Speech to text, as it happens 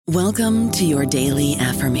Welcome to your daily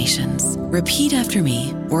affirmations. Repeat after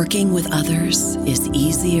me. Working with others is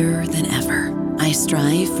easier than ever. I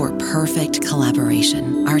strive for perfect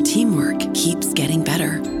collaboration. Our teamwork keeps getting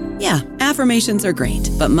better. Yeah, affirmations are great,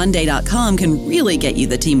 but Monday.com can really get you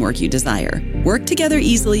the teamwork you desire. Work together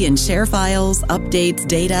easily and share files, updates,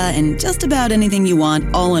 data, and just about anything you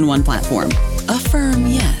want all in one platform. Affirm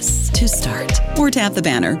yes to start, or tap the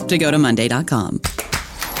banner to go to Monday.com.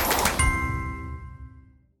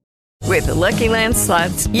 With the Lucky Land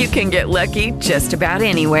Slots, you can get lucky just about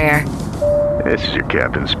anywhere. This is your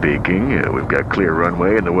captain speaking. We've got clear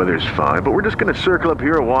runway and the weather's fine, but we're just going to circle up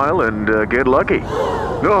here a while and get lucky.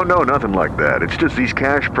 No, nothing like that. It's just these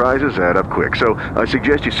cash prizes add up quick. So I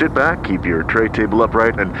suggest you sit back, keep your tray table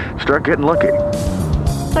upright, and start getting lucky.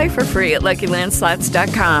 Play for free at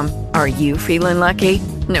LuckyLandSlots.com. Are you feeling lucky?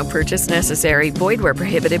 No purchase necessary. Void where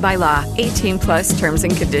prohibited by law. 18+ terms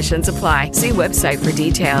and conditions apply. See website for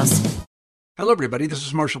details. Hello, everybody. This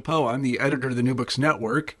is Marshall Poe. I'm the editor of the New Books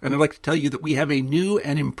Network, and I'd like to tell you that we have a new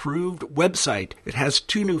and improved website. It has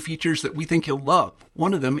 2 new features that we think you'll love.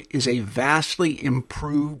 One of them is a vastly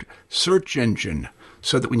improved search engine,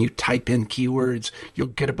 so that when you type in keywords, you'll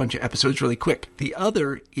get a bunch of episodes really quick. The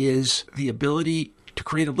other is the ability to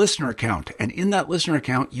create a listener account. And in that listener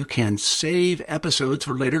account, you can save episodes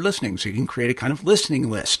for later listening. So you can create a kind of listening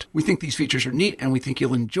list. We think these features are neat and we think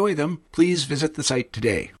you'll enjoy them. Please visit the site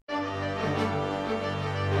today.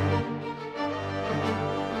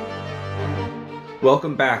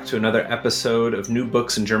 Welcome back to another episode of New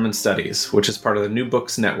Books in German Studies, which is part of the New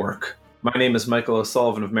Books Network. My name is Michael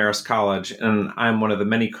O'Sullivan of Marist College, and I'm one of the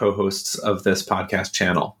many co-hosts of this podcast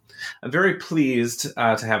channel. I'm very pleased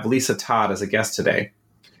to have Lisa Todd as a guest today.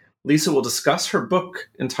 Lisa will discuss her book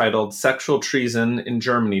entitled Sexual Treason in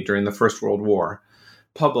Germany During the First World War,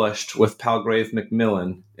 published with Palgrave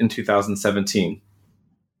Macmillan in 2017.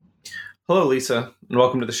 Hello, Lisa, and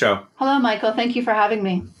welcome to the show. Hello, Michael. Thank you for having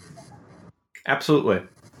me. Absolutely.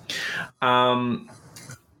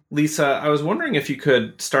 Lisa, I was wondering if you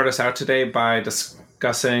could start us out today by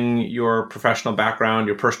discussing your professional background,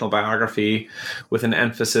 your personal biography, with an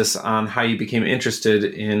emphasis on how you became interested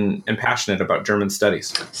in and passionate about German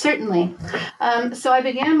studies. Certainly. So I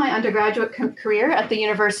began my undergraduate career at the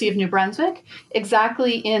University of New Brunswick,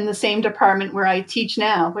 exactly in the same department where I teach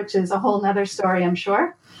now, which is a whole nother story, I'm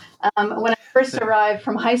sure. When I first arrived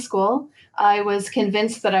from high school, I was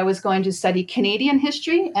convinced that I was going to study Canadian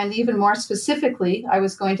history, and even more specifically, I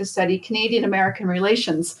was going to study Canadian-American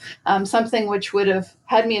relations, something which would have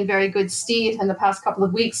had me in very good stead in the past couple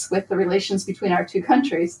of weeks with the relations between our 2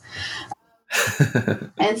 countries.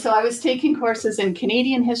 And so I was taking courses in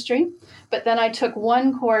Canadian history, but then I took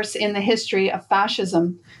one course in the history of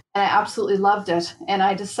fascism, and I absolutely loved it. And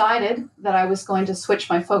I decided that I was going to switch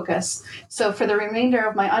my focus. So for the remainder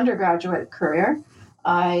of my undergraduate career,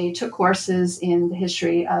 I took courses in the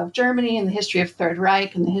history of Germany, and the history of Third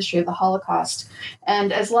Reich, and the history of the Holocaust.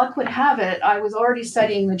 And as luck would have it, I was already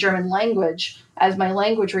studying the German language as my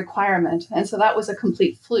language requirement. And so that was a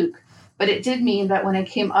complete fluke. But it did mean that when I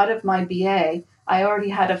came out of my BA, I already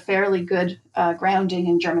had a fairly good grounding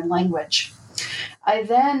in German language. I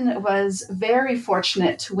then was very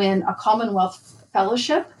fortunate to win a Commonwealth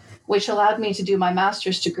Fellowship, which allowed me to do my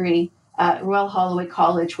master's degree at Royal Holloway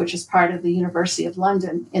College, which is part of the University of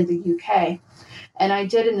London in the UK. And I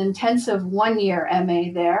did an intensive 1-year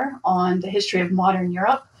MA there on the history of modern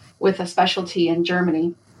Europe with a specialty in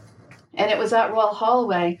Germany. And it was at Royal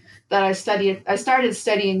Holloway that I started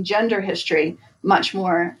studying gender history much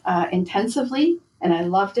more intensively, and I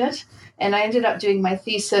loved it. And I ended up doing my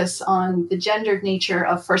thesis on the gendered nature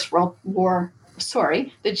of First World War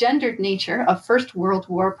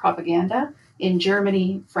propaganda in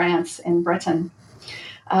Germany, France, and Britain.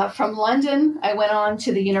 From London, I went on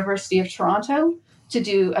to the University of Toronto to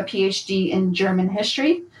do a PhD in German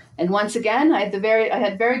history. And once again, I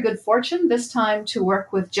had very good fortune this time to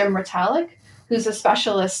work with Jim Retallack, who's a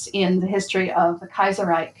specialist in the history of the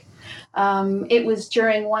Kaiserreich. It was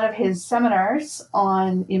during one of his seminars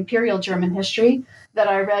on Imperial German history that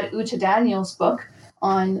I read Ute Daniels' book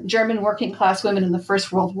on German working class women in the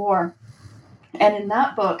First World War. And in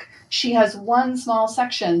that book, she has one small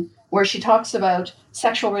section where she talks about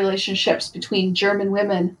sexual relationships between German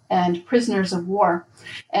women and prisoners of war.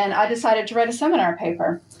 And I decided to write a seminar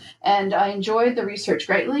paper. And I enjoyed the research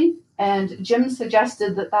greatly. And Jim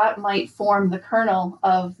suggested that that might form the kernel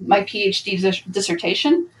of my PhD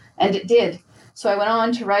dissertation, and it did. So I went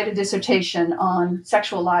on to write a dissertation on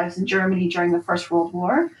sexual lives in Germany during the First World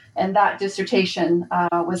War, and that dissertation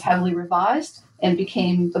was heavily revised and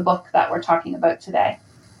became the book that we're talking about today.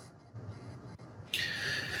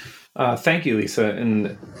 Thank you, Lisa.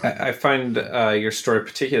 And I find your story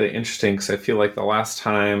particularly interesting because I feel like the last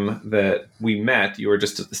time that we met, you were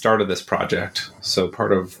just at the start of this project. So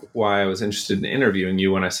part of why I was interested in interviewing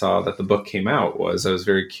you when I saw that the book came out was I was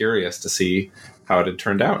very curious to see how it had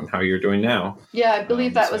turned out and how you're doing now. Yeah, I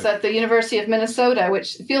believe that was at the University of Minnesota,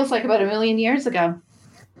 which feels like about 1 million years ago.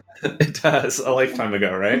 It does. A lifetime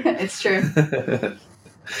ago, right? It's true.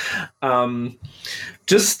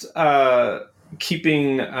 Just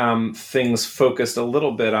keeping things focused a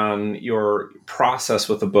little bit on your process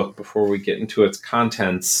with the book before we get into its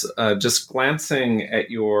contents, just glancing at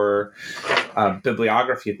your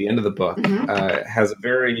bibliography at the end of the book has a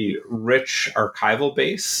very rich archival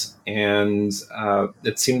base, and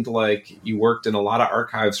it seemed like you worked in a lot of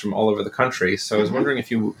archives from all over the country. So I was wondering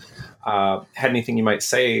if you had anything you might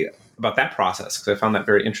say about that process, because I found that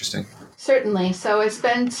very interesting. Certainly. So I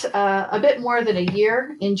spent a bit more than a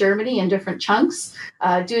year in Germany in different chunks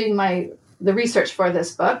doing the research for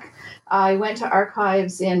this book. I went to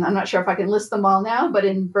archives I'm not sure if I can list them all now, but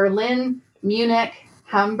in Berlin, Munich,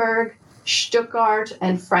 Hamburg, Stuttgart,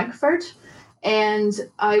 and Frankfurt. And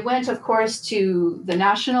I went, of course, to the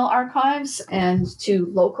National Archives and to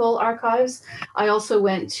local archives. I also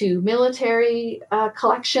went to military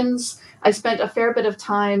collections. I spent a fair bit of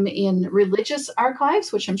time in religious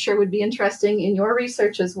archives, which I'm sure would be interesting in your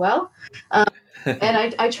research as well.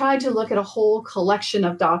 And I tried to look at a whole collection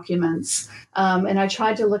of documents. And I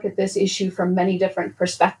tried to look at this issue from many different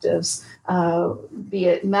perspectives, be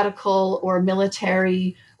it medical or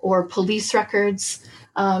military or police records,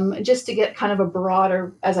 just to get kind of a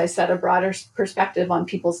broader perspective on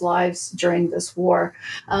people's lives during this war.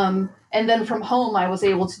 And then from home, I was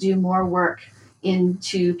able to do more work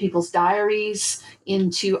into people's diaries,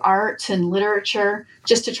 into art and literature,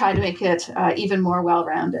 just to try to make it even more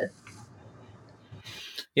well-rounded.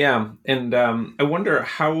 Yeah, and I wonder,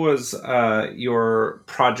 how was your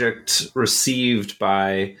project received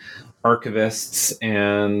by archivists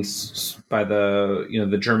and by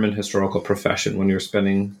the German historical profession when you were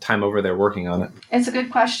spending time over there working on it? It's a good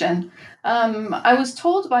question. I was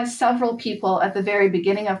told by several people at the very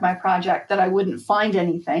beginning of my project that I wouldn't find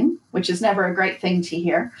anything, which is never a great thing to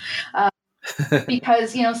hear,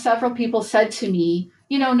 because several people said to me,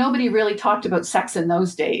 nobody really talked about sex in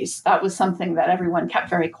those days. That was something that everyone kept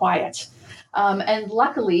very quiet. And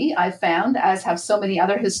luckily, I found, as have so many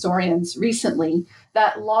other historians recently,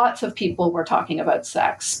 that lots of people were talking about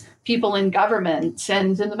sex. People in government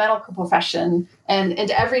and in the medical profession and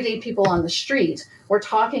everyday people on the street were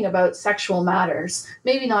talking about sexual matters,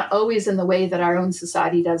 maybe not always in the way that our own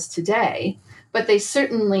society does today, but they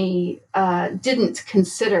certainly didn't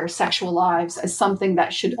consider sexual lives as something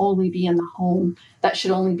that should only be in the home, that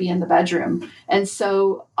should only be in the bedroom. And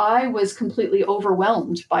so I was completely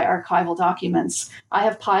overwhelmed by archival documents. I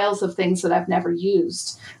have piles of things that I've never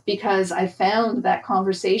used because I found that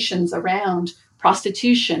conversations around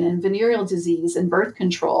prostitution and venereal disease and birth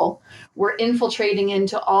control were infiltrating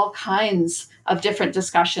into all kinds of different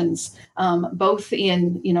discussions, both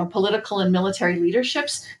in political and military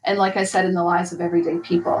leaderships, and like I said, in the lives of everyday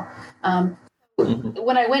people.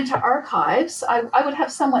 When I went to archives, I would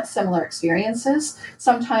have somewhat similar experiences.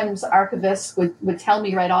 Sometimes archivists would tell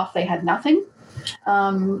me right off they had nothing.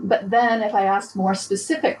 But then if I asked more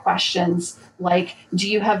specific questions, like, do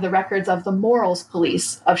you have the records of the morals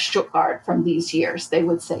police of Stuttgart from these years? They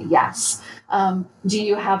would say yes. Do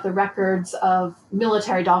you have the records of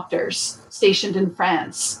military doctors stationed in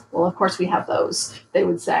France? Well, of course we have those, they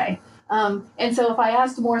would say. And so if I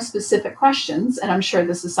asked more specific questions, and I'm sure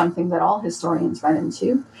this is something that all historians run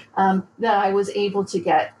into, then I was able to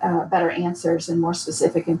get better answers and more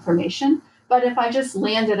specific information. But if I just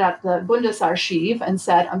landed at the Bundesarchiv and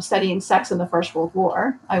said, I'm studying sex in the First World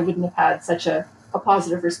War, I wouldn't have had such a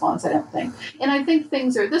positive response, I don't think. And I think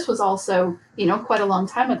this was also, quite a long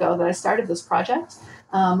time ago that I started this project.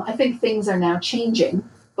 I think things are now changing,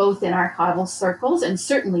 both in archival circles and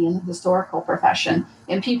certainly in the historical profession.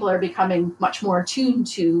 And people are becoming much more attuned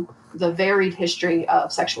to the varied history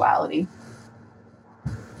of sexuality.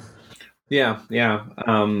 Yeah.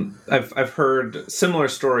 I've heard similar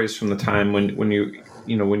stories from the time when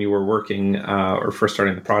you were working or first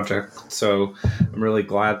starting the project. So I'm really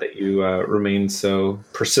glad that you remained so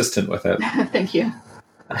persistent with it. Thank you.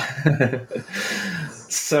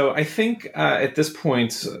 So I think at this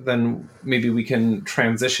point, then maybe we can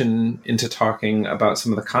transition into talking about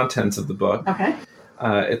some of the contents of the book. Okay.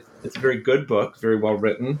 It's a very good book, very well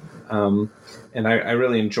written, and I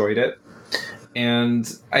really enjoyed it. And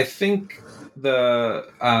I think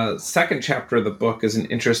the second chapter of the book is an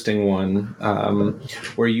interesting one,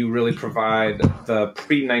 where you really provide the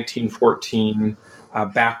pre-1914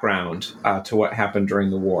 background to what happened during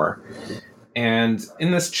the war. And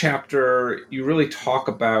in this chapter, you really talk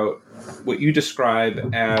about what you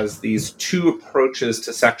describe as these two approaches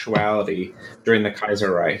to sexuality during the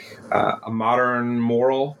Kaiserreich, a modern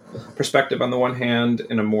moral perspective on the one hand,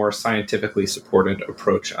 and a more scientifically supported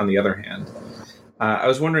approach on the other hand. I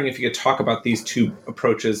was wondering if you could talk about these two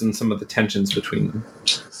approaches and some of the tensions between them.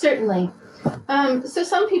 Certainly. So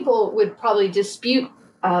some people would probably dispute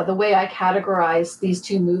the way I categorize these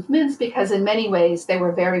two movements, because in many ways they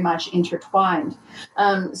were very much intertwined.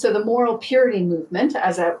 So the moral purity movement,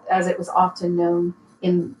 as it was often known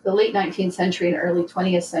in the late 19th century and early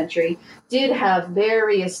 20th century, did have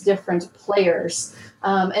various different players.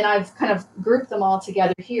 And I've kind of grouped them all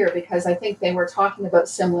together here because I think they were talking about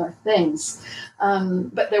similar things.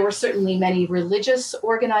 But there were certainly many religious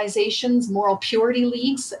organizations, moral purity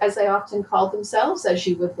leagues, as they often called themselves, as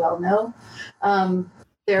you would well know.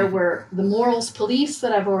 There were the morals police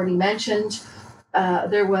that I've already mentioned.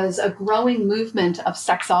 There was a growing movement of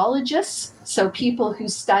sexologists, so people who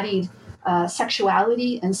studied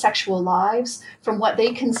sexuality and sexual lives from what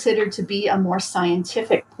they considered to be a more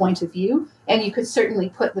scientific point of view. And you could certainly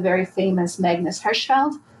put the very famous Magnus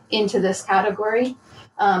Hirschfeld into this category.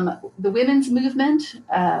 The women's movement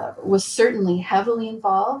was certainly heavily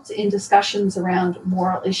involved in discussions around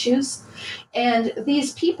moral issues. And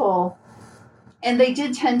these people, and they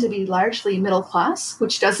did tend to be largely middle class,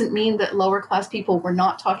 which doesn't mean that lower class people were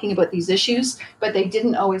not talking about these issues, but they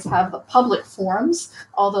didn't always have the public forums.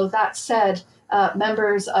 Although that said,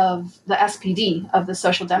 members of the SPD, of the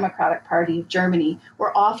Social Democratic Party of Germany,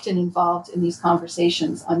 were often involved in these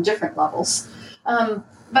conversations on different levels.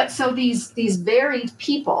 But so these varied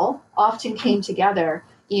people often came together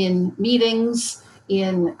in meetings,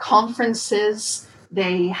 in conferences.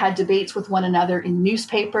 They had debates with one another in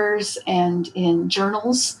newspapers and in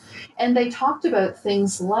journals. And they talked about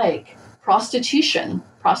things like prostitution.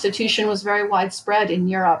 Prostitution was very widespread in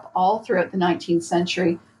Europe all throughout the 19th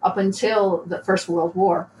century, up until the First World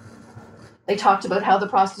War. They talked about how the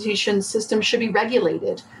prostitution system should be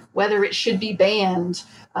regulated, whether it should be banned.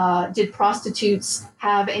 Did prostitutes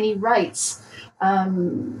have any rights?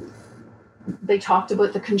 They talked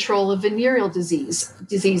about the control of venereal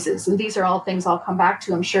diseases, and these are all things I'll come back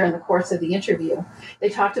to, I'm sure, in the course of the interview. They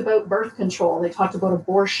talked about birth control. They talked about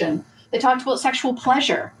abortion. They talked about sexual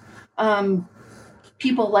pleasure.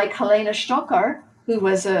 People like Helene Stocker, who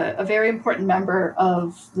was a very important member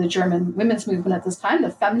of the German women's movement at this time, the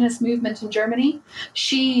feminist movement in Germany,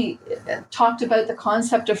 she talked about the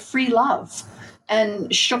concept of free love. And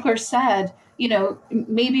Stocker said,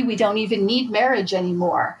 maybe we don't even need marriage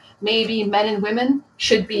anymore. Maybe men and women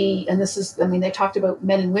should be, and they talked about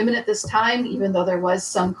men and women at this time, even though there was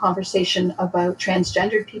some conversation about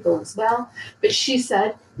transgendered people as well. But she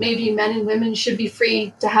said, maybe men and women should be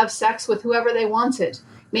free to have sex with whoever they wanted.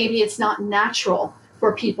 Maybe it's not natural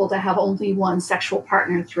for people to have only one sexual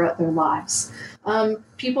partner throughout their lives.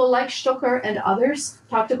 People like Stocker and others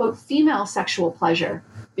talked about female sexual pleasure,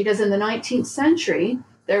 because in the 19th century,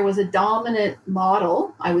 there was a dominant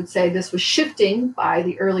model. I would say this was shifting by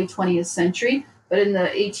the early 20th century, but in the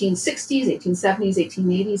 1860s, 1870s,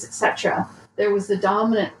 1880s, etc., there was the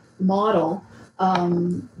dominant model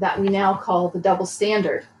that we now call the double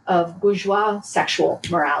standard of bourgeois sexual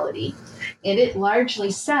morality. And it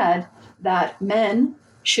largely said that men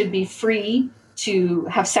should be free to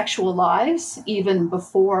have sexual lives even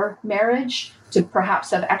before marriage, to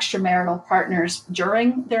perhaps have extramarital partners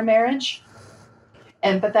during their marriage,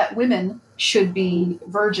 but that women should be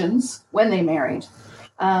virgins when they married.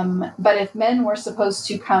 But if men were supposed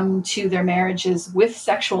to come to their marriages with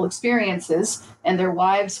sexual experiences and their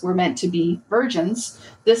wives were meant to be virgins,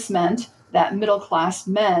 this meant that middle-class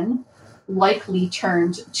men likely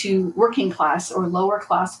turned to working class or lower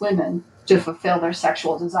class women to fulfill their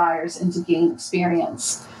sexual desires and to gain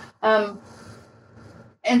experience.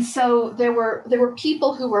 And so there were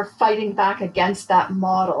people who were fighting back against that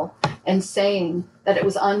model and saying that it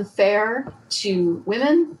was unfair to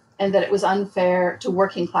women and that it was unfair to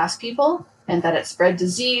working class people and that it spread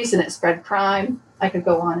disease and it spread crime. I could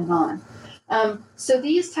go on and on. So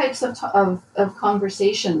these types of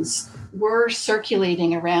conversations were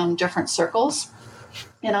circulating around different circles.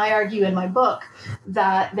 And I argue in my book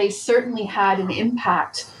that they certainly had an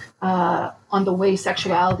impact on the way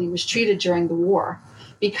sexuality was treated during the war,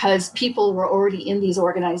 because people were already in these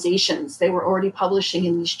organizations. They were already publishing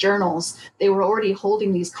in these journals. They were already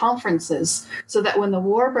holding these conferences, so that when the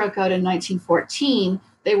war broke out in 1914,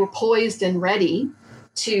 they were poised and ready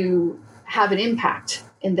to have an impact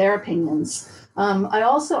in their opinions. I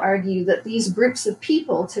also argue that these groups of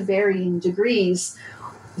people, to varying degrees,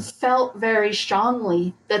 felt very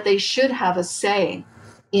strongly that they should have a say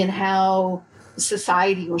in how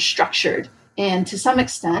society was structured, and to some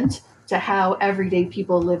extent to how everyday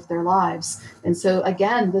people lived their lives. And so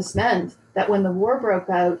again, this meant that when the war broke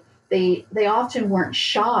out, they often weren't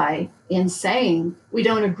shy in saying, we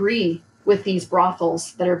don't agree with these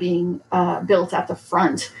brothels that are being built at the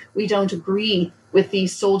front. We don't agree with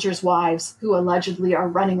these soldiers' wives who allegedly are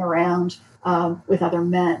running around with other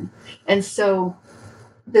men. And so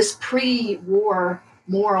this pre-war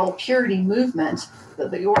moral purity movement,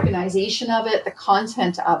 the organization of it, the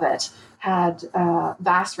content of it, had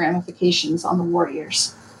vast ramifications on the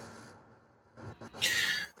warriors.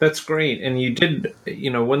 That's great. And you did,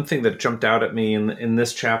 one thing that jumped out at me in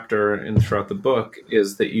this chapter and throughout the book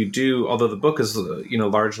is that you do, although the book is,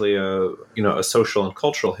 largely a social and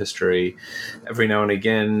cultural history, every now and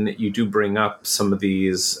again, you do bring up some of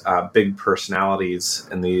these big personalities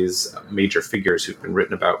and these major figures who've been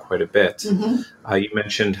written about quite a bit. Mm-hmm. You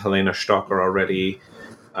mentioned Helena Stocker already.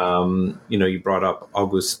 You brought up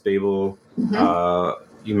August Bebel. Mm-hmm.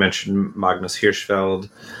 You mentioned Magnus Hirschfeld.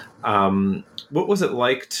 What was it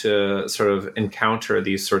like to sort of encounter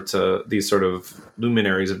these sort of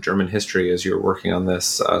luminaries of German history as you were working on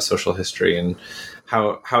this social history, and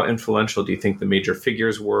how influential do you think the major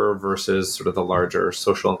figures were versus sort of the larger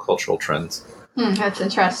social and cultural trends? That's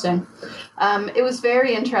interesting. It was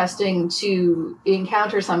very interesting to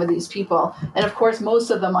encounter some of these people. And of course, most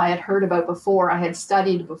of them I had heard about before, I had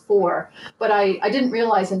studied before, but I didn't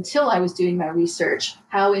realize until I was doing my research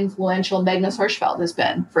how influential Magnus Hirschfeld has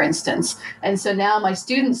been, for instance. And so now my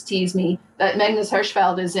students tease me that Magnus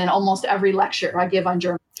Hirschfeld is in almost every lecture I give on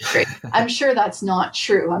German history. I'm sure that's not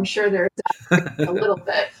true. I'm sure there's a little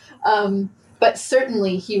bit. But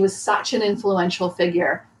certainly he was such an influential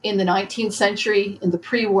figure in the 19th century, in the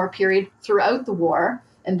pre-war period, throughout the war,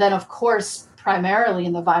 and then, of course, primarily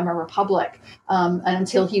in the Weimar Republic, and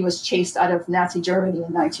until he was chased out of Nazi Germany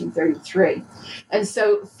in 1933. And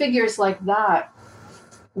so figures like that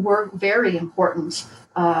were very important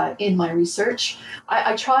in my research.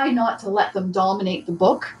 I try not to let them dominate the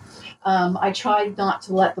book. I tried not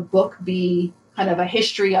to let the book be kind of a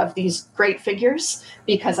history of these great figures,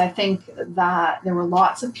 because I think that there were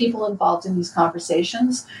lots of people involved in these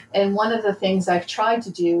conversations. And one of the things I've tried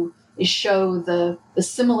to do is show the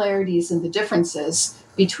similarities and the differences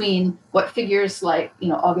between what figures like,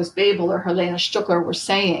 August Bebel or Helena Stocker were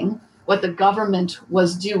saying, what the government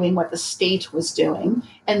was doing, what the state was doing,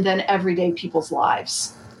 and then everyday people's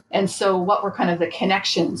lives. And so what were kind of the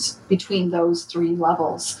connections between those three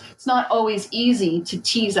levels? It's not always easy to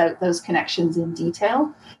tease out those connections in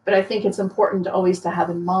detail, but I think it's important always to have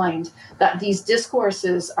in mind that these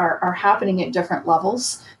discourses are happening at different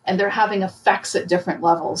levels, and they're having effects at different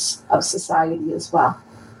levels of society as well.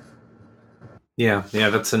 Yeah,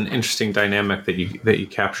 that's an interesting dynamic that you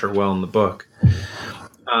capture well in the book.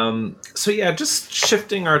 Just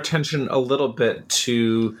shifting our attention a little bit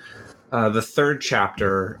to the third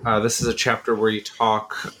chapter. This is a chapter where you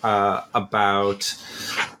talk about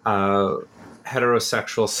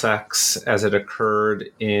heterosexual sex as it occurred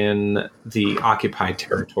in the occupied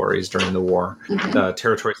territories during the war, mm-hmm. the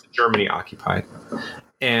territories that Germany occupied.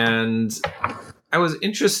 And I was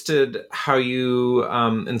interested how you,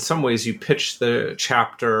 in some ways, you pitched the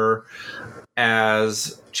chapter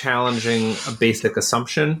as challenging a basic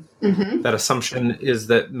assumption. Mm-hmm. That assumption is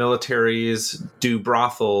that militaries do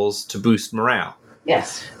brothels to boost morale.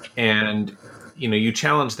 Yes. And, you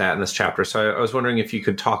challenged that in this chapter. So I was wondering if you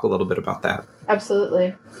could talk a little bit about that.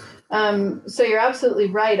 Absolutely. So you're absolutely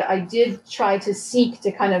right. I did try to seek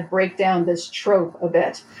to kind of break down this trope a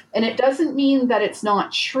bit. And it doesn't mean that it's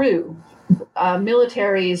not true.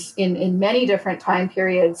 Militaries in many different time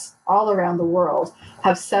periods all around the world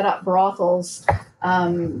have set up brothels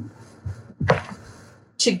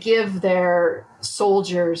to give their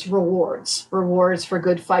soldiers rewards for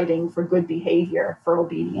good fighting, for good behavior, for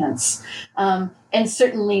obedience. And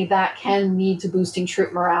certainly that can lead to boosting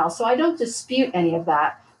troop morale. So I don't dispute any of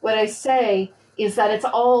that. What I say is that it's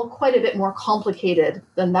all quite a bit more complicated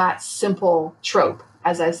than that simple trope,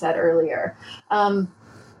 as I said earlier.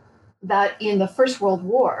 That in the First World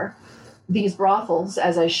War, these brothels,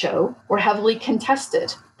 as I show, were heavily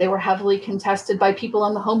contested. They were heavily contested by people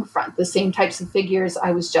on the home front, the same types of figures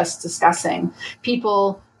I was just discussing.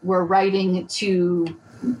 People were writing to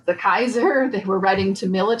the Kaiser, they were writing to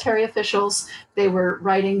military officials, they were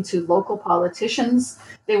writing to local politicians,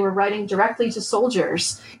 they were writing directly to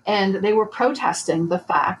soldiers, and they were protesting the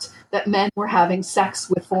fact that men were having sex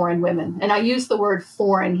with foreign women. And I use the word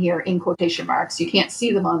foreign here in quotation marks. You can't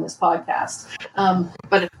see them on this podcast.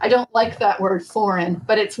 But I don't like that word foreign,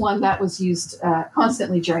 but it's one that was used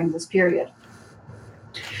constantly during this period.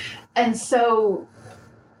 And so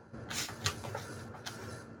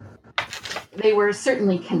they were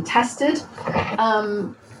certainly contested.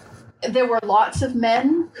 There were lots of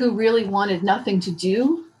men who really wanted nothing to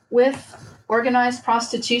do with organized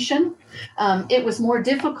prostitution. It was more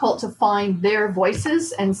difficult to find their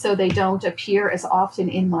voices, and so they don't appear as often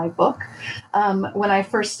in my book. When I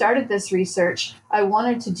first started this research, I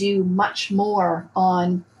wanted to do much more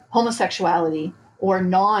on homosexuality or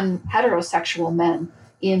non-heterosexual men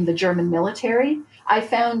in the German military. I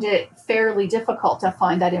found it fairly difficult to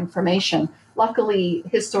find that information. Luckily,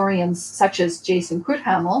 historians such as Jason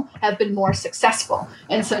Kruthamel have been more successful.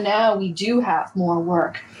 And so now we do have more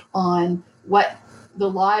work on what the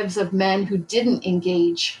lives of men who didn't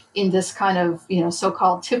engage in this kind of,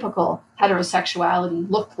 so-called typical heterosexuality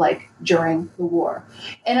looked like during the war.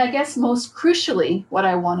 And I guess most crucially, what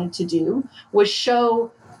I wanted to do was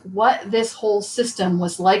show what this whole system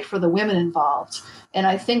was like for the women involved. And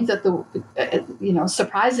I think that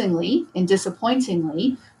surprisingly and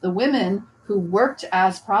disappointingly, the women who worked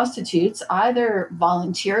as prostitutes, either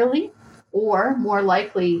voluntarily or more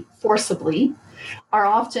likely forcibly, are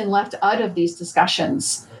often left out of these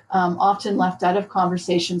discussions, often left out of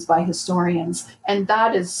conversations by historians. And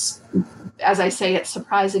that is, as I say, it's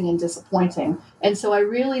surprising and disappointing. And so I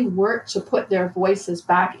really worked to put their voices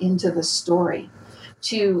back into the story,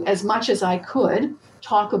 to, as much as I could,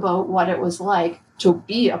 talk about what it was like to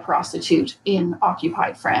be a prostitute in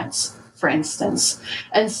occupied France, for instance.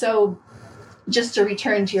 And so, just to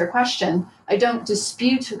return to your question, I don't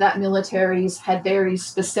dispute that militaries had very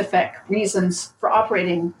specific reasons for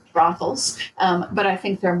operating brothels, but I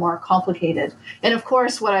think they're more complicated. And of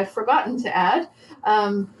course, what I've forgotten to add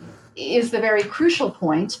is the very crucial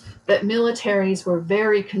point that militaries were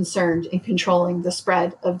very concerned in controlling the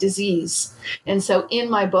spread of disease. And so in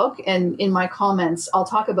my book and in my comments, I'll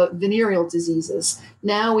talk about venereal diseases.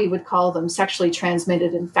 Now we would call them sexually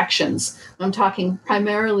transmitted infections. I'm talking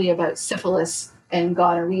primarily about syphilis and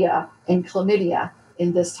gonorrhea and chlamydia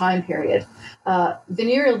in this time period.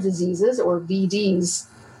 Venereal diseases, or VDs,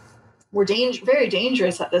 were very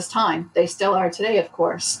dangerous at this time. They still are today, of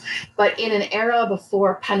course. But in an era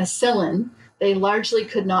before penicillin, they largely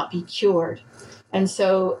could not be cured. And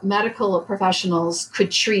so medical professionals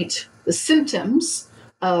could treat the symptoms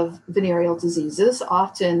of venereal diseases,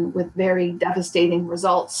 often with very devastating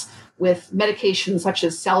results, with medications such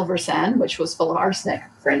as Salvarsan, which was full of arsenic,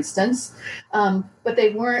 for instance. But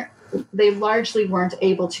they largely weren't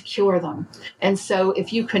able to cure them. And so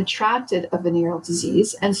if you contracted a venereal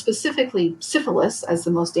disease, and specifically syphilis as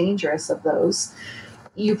the most dangerous of those,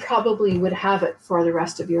 you probably would have it for the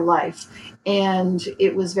rest of your life. And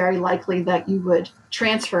it was very likely that you would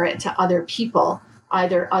transfer it to other people,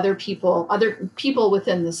 either other people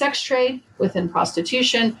within the sex trade, within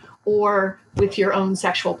prostitution, or with your own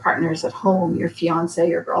sexual partners at home, your fiance,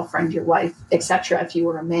 your girlfriend, your wife, etc., if you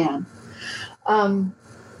were a man.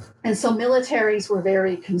 And so militaries were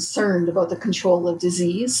very concerned about the control of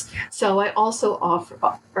disease. So I also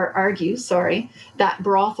argue that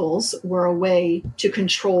brothels were a way to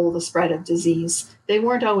control the spread of disease. They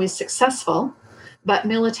weren't always successful, but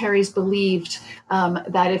militaries believed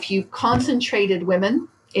that if you concentrated women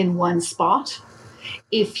in one spot,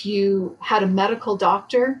 if you had a medical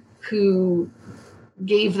doctor who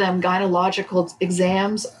gave them gynecological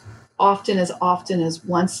exams often as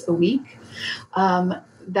once a week,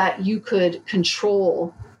 that you could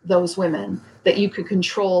control those women, that you could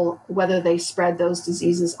control whether they spread those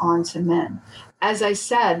diseases onto men. As I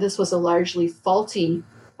said, this was a largely faulty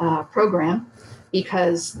program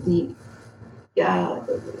because the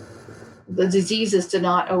diseases did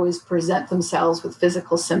not always present themselves with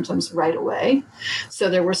physical symptoms right away. So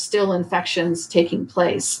there were still infections taking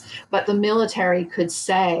place. But the military could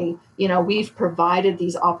say, we've provided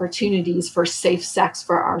these opportunities for safe sex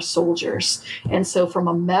for our soldiers. And so from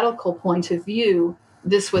a medical point of view,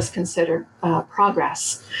 this was considered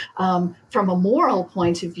progress. From a moral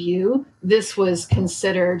point of view, this was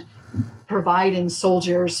considered providing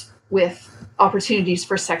soldiers with opportunities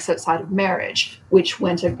for sex outside of marriage, which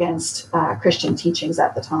went against Christian teachings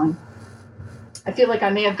at the time. I feel like I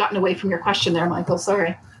may have gotten away from your question there, Michael.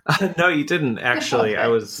 Sorry. No, you didn't, actually. Okay. I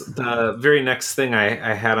was the very next thing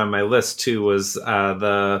I had on my list, too, was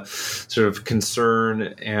the sort of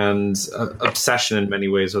concern and obsession in many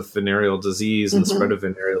ways with venereal disease and the spread of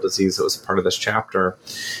venereal disease that was part of this chapter.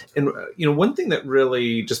 And, one thing that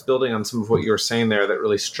really, just building on some of what you were saying there, that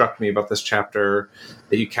really struck me about this chapter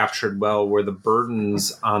that you captured well were the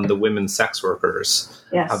burdens on the women sex workers.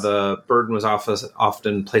 Yes. How the burden was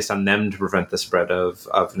often placed on them to prevent the spread of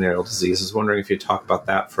venereal disease. I was wondering if you'd talk about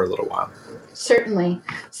that for a little while. Certainly.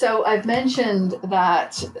 So I've mentioned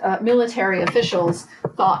that military officials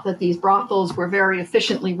thought that these brothels were very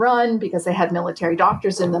efficiently run because they had military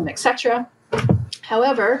doctors in them, etc.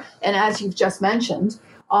 However, and as you've just mentioned,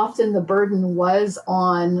 often the burden was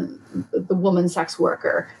on the woman sex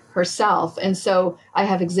worker herself. And so I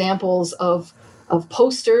have examples of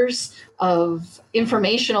posters, of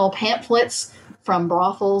informational pamphlets from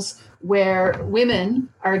brothels where women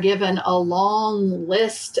are given a long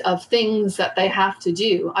list of things that they have to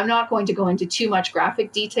do. I'm not going to go into too much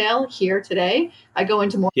graphic detail here today. I go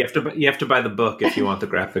into more. You have to buy the book if you want the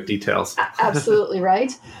graphic details. Absolutely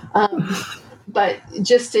right. But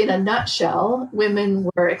just in a nutshell, women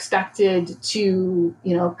were expected to,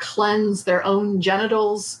 cleanse their own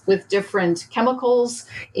genitals with different chemicals,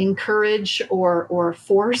 encourage or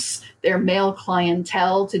force their male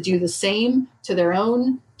clientele to do the same to their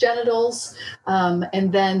own genitals.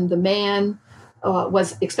 And then the man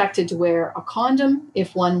was expected to wear a condom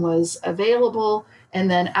if one was available. And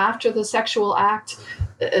then after the sexual act,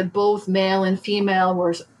 both male and female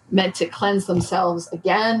were meant to cleanse themselves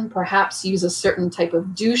again, perhaps use a certain type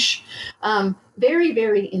of douche. Very,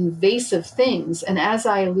 very invasive things. And as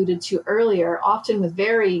I alluded to earlier, often with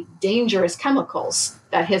very dangerous chemicals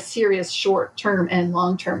that has serious short-term and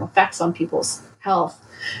long-term effects on people's health.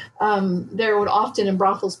 There would often in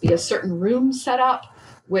brothels be a certain room set up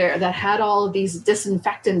that had all of these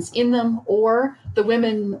disinfectants in them, or the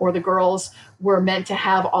women or the girls were meant to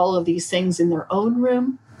have all of these things in their own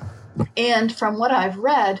room. And from what I've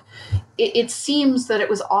read, it seems that it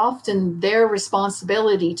was often their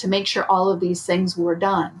responsibility to make sure all of these things were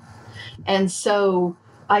done. And so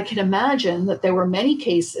I can imagine that there were many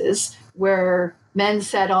cases where men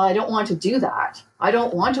said, "Oh, I don't want to do that. I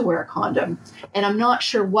don't want to wear a condom." And I'm not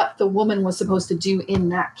sure what the woman was supposed to do in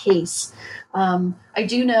that case. I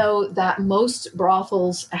do know that most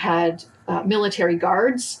brothels had military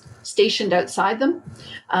guards stationed outside them,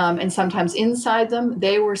 and sometimes inside them.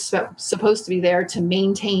 They were supposed to be there to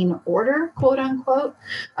maintain order, quote unquote.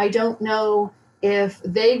 I don't know if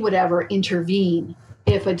they would ever intervene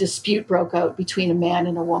if a dispute broke out between a man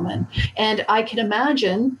and a woman. And I can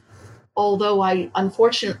imagine, although I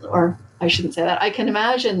can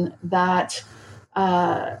imagine that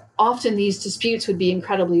often these disputes would be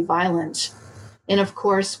incredibly violent. And of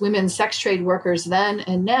course, women sex trade workers then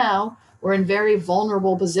and now were in very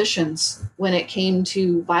vulnerable positions when it came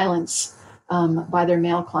to violence by their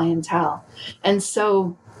male clientele. And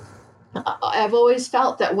so I've always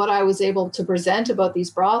felt that what I was able to present about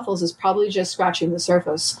these brothels is probably just scratching the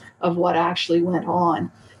surface of what actually went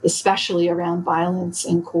on, especially around violence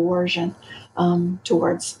and coercion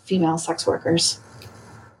towards female sex workers.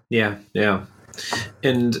 Yeah.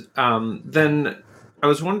 And then I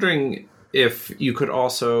was wondering if you could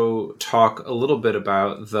also talk a little bit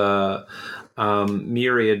about the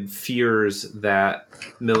myriad fears that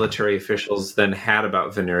military officials then had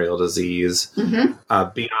about venereal disease,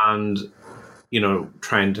 beyond,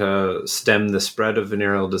 trying to stem the spread of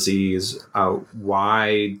venereal disease.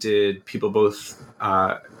 Why did people both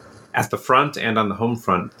at the front and on the home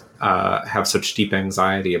front have such deep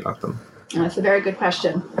anxiety about them? That's a very good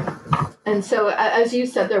question. And so, as you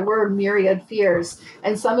said, there were myriad fears,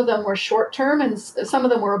 and some of them were short-term, and some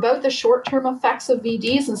of them were about the short-term effects of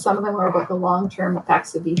VDs, and some of them were about the long-term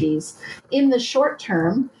effects of VDs. In the short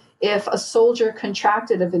term, if a soldier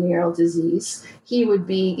contracted a venereal disease, he would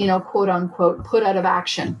be, quote unquote, put out of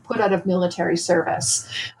action, put out of military service.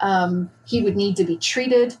 He would need to be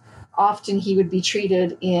treated. Often he would be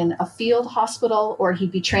treated in a field hospital, or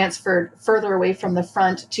he'd be transferred further away from the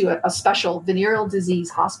front to a special venereal disease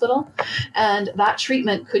hospital. And that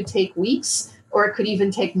treatment could take weeks, or it could even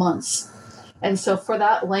take months. And so for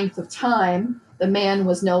that length of time, the man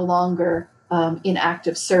was no longer in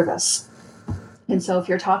active service. And so if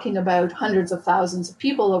you're talking about hundreds of thousands of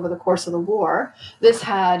people over the course of the war, this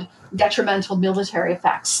had detrimental military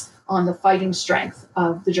effects on the fighting strength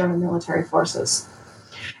of the German military forces.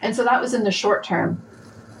 And so that was in the short term.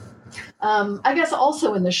 I guess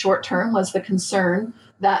also in the short term was the concern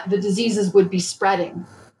that the diseases would be spreading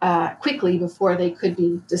quickly before they could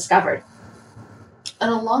be discovered. On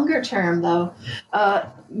a longer term, though,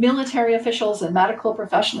 military officials and medical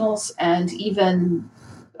professionals and even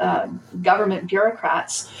government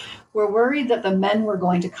bureaucrats were worried that the men were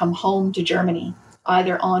going to come home to Germany,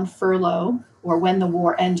 either on furlough or when the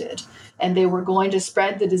war ended, and they were going to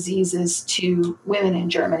spread the diseases to women in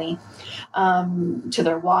Germany, to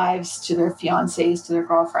their wives, to their fiancés, to their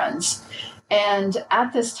girlfriends. And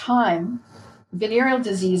at this time, venereal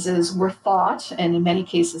diseases were thought, and in many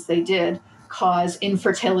cases they did, cause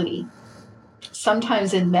infertility,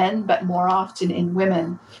 sometimes in men, but more often in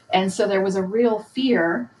women. And so there was a real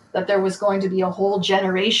fear that there was going to be a whole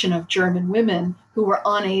generation of German women who were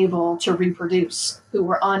unable to reproduce, who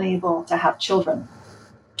were unable to have children.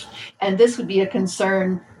 And this would be a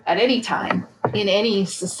concern at any time in any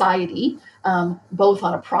society, both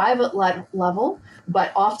on a private level,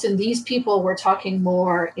 but often these people were talking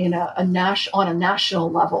more in on a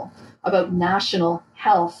national level about national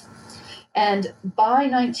health. And by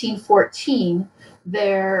 1914,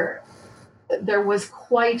 there was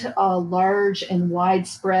quite a large and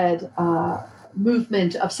widespread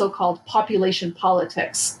movement of so-called population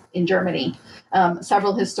politics in Germany.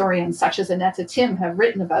 Several historians, such as Annette Timm, have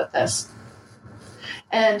written about this.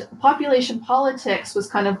 And population politics was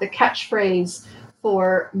kind of the catchphrase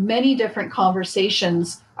for many different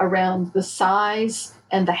conversations around the size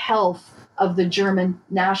and the health of the German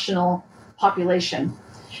national population.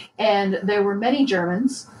 And there were many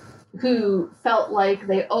Germans who felt like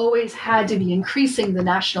they always had to be increasing the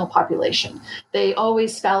national population. They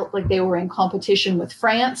always felt like they were in competition with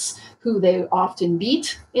France, who they often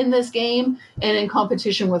beat in this game, and in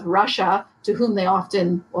competition with Russia, to whom they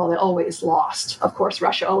always lost. Of course,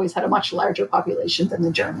 Russia always had a much larger population than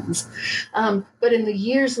the Germans. But in the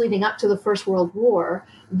years leading up to the First World War,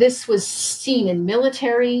 this was seen in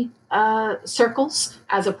military circles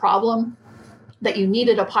as a problem, that you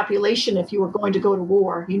needed a population if you were going to go to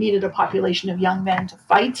war. You needed a population of young men to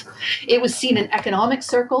fight. It was seen in economic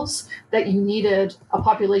circles that you needed a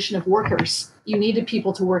population of workers. You needed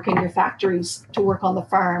people to work in your factories, to work on the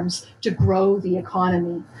farms, to grow the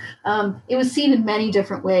economy. It was seen in many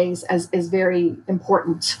different ways as very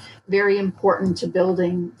important to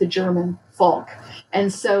building the German folk.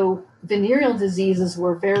 And so venereal diseases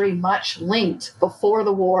were very much linked before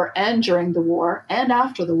the war and during the war and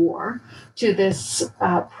after the war to this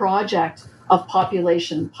project of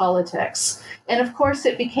population politics. And of course,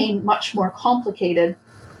 it became much more complicated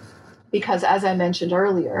because, as I mentioned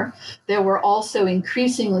earlier, there were also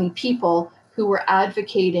increasingly people who were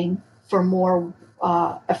advocating for more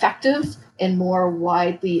effective and more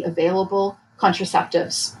widely available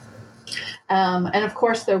contraceptives. And of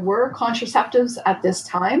course, there were contraceptives at this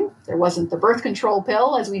time. There wasn't the birth control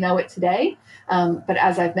pill as we know it today. But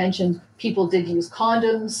as I've mentioned, people did use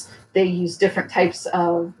condoms. They used different types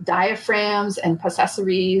of diaphragms and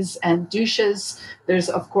possessories and douches. There's,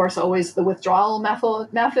 of course, always the withdrawal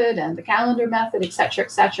method and the calendar method, et cetera,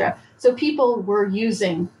 et cetera. So people were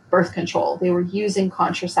using birth control. They were using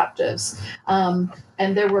contraceptives.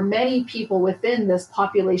 And there were many people within this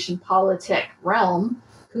population politic realm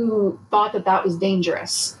who thought that that was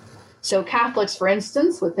dangerous. So Catholics, for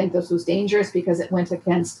instance, would think this was dangerous because it went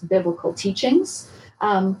against biblical teachings.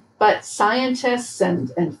 But scientists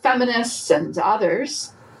and feminists and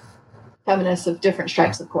others, feminists of different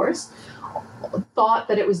stripes, of course, thought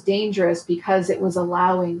that it was dangerous because it was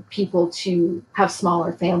allowing people to have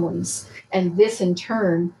smaller families. And this, in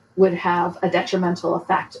turn, would have a detrimental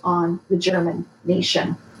effect on the German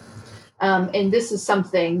nation. And this is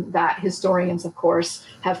something that historians, of course,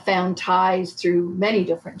 have found ties through many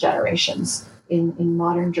different generations in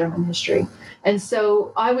modern German history. And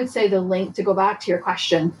so I would say the link, to go back to your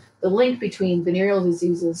question, the link between venereal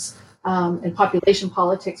diseases and population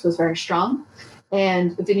politics was very strong.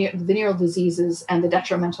 And venereal diseases and the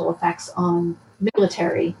detrimental effects on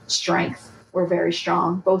military strength were very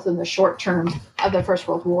strong, both in the short term of the First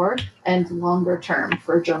World War and longer term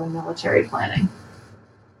for German military planning.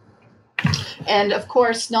 And of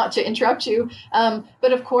course, not to interrupt you,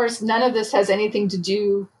 but of course, none of this has anything to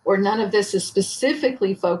do, or none of this is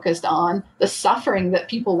specifically focused on the suffering that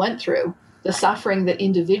people went through, the suffering that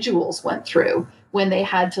individuals went through when they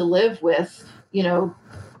had to live with,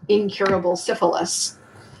 incurable syphilis,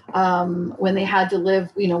 when they had to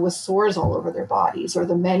live, with sores all over their bodies, or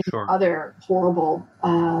the many other horrible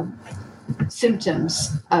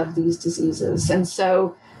symptoms of these diseases. And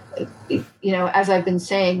so, as I've been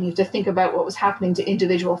saying, you have to think about what was happening to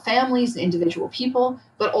individual families and individual people,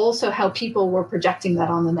 but also how people were projecting that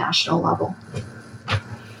on the national level.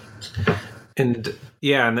 And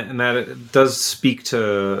yeah, and that it does speak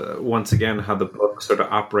to, once again, how the book sort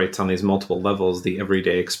of operates on these multiple levels: the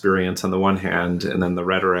everyday experience on the one hand, and then the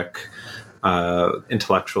rhetoric,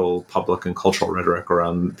 intellectual, public, and cultural rhetoric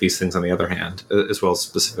around these things on the other hand, as well as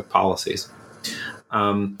specific policies.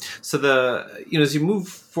 So as you move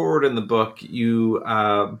forward in the book, you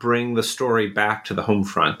bring the story back to the home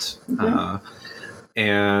front,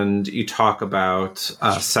 and you talk about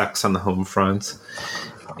sex on the home front.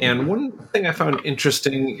 And one thing I found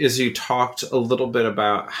interesting is you talked a little bit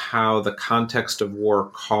about how the context of war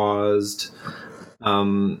caused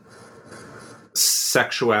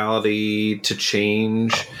sexuality to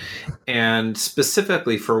change, and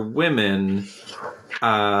specifically for women,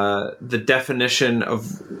 the definition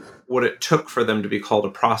of what it took for them to be called a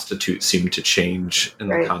prostitute seemed to change in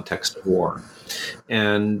the context of war.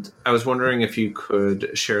 And I was wondering if you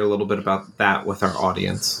could share a little bit about that with our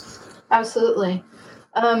audience. Absolutely.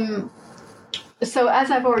 So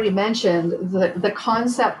as I've already mentioned, the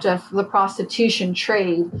concept of the prostitution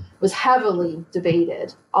trade was heavily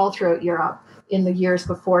debated all throughout Europe in the years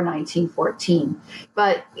before 1914.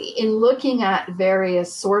 But in looking at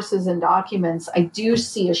various sources and documents, I do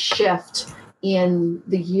see a shift in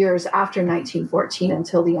the years after 1914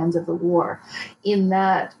 until the end of the war, in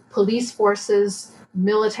that police forces,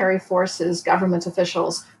 military forces, government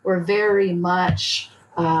officials were very much,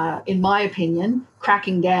 in my opinion,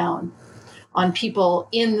 cracking down on people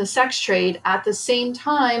in the sex trade at the same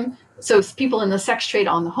time. So people in the sex trade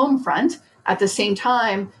on the home front at the same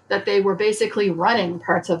time that they were basically running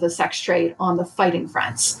parts of the sex trade on the fighting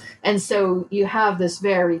fronts. And so you have this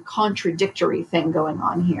very contradictory thing going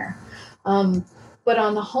on here. But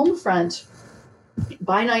on the home front,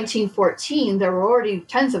 by 1914, there were already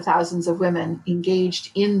tens of thousands of women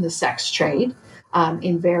engaged in the sex trade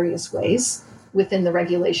in various ways within the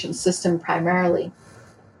regulation system primarily.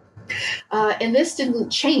 And this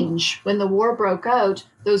didn't change when the war broke out.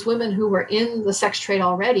 Those women who were in the sex trade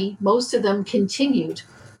already, most of them continued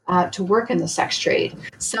to work in the sex trade.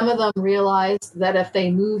 Some of them realized that if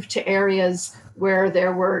they moved to areas where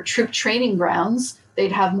there were troop training grounds,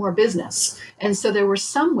 they'd have more business. And so there were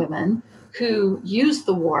some women who used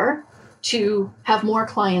the war to have more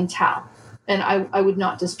clientele. And I would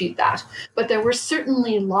not dispute that. But there were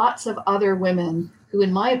certainly lots of other women who,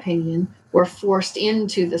 in my opinion, were forced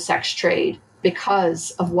into the sex trade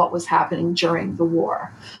because of what was happening during the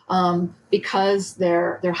war, because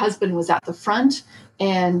their husband was at the front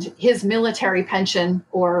and his military pension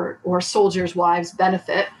or soldiers' wives'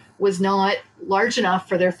 benefit was not large enough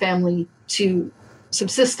for their family to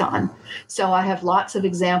subsist on. So I have lots of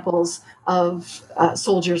examples of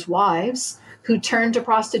soldiers' wives who turned to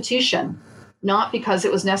prostitution, not because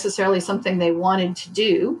it was necessarily something they wanted to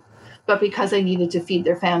do, but because they needed to feed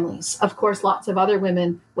their families. Of course, lots of other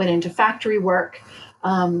women went into factory work.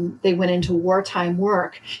 They went into wartime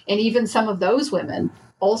work. And even some of those women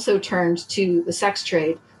also turned to the sex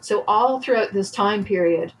trade. So all throughout this time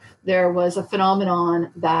period, there was a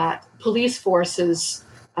phenomenon that police forces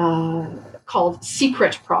called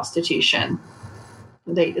secret prostitution.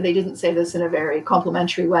 They didn't say this in a very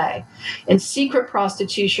complimentary way. And secret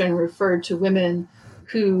prostitution referred to women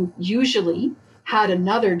who usually had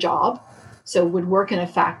another job, so would work in a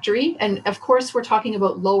factory. And of course, we're talking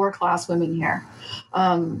about lower class women here.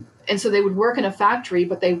 And so they would work in a factory,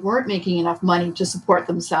 but they weren't making enough money to support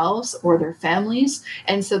themselves or their families.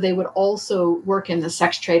 And so they would also work in the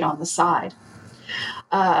sex trade on the side.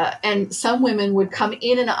 And some women would come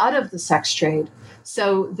in and out of the sex trade.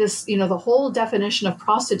 So this, the whole definition of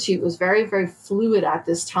prostitute was very, very fluid at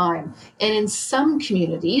this time. And in some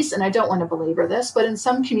communities, and I don't want to belabor this, but in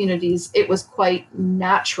some communities, it was quite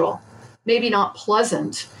natural, maybe not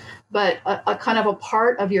pleasant, but a kind of a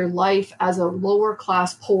part of your life as a lower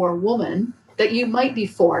class poor woman that you might be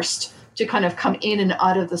forced to kind of come in and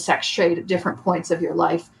out of the sex trade at different points of your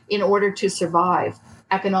life in order to survive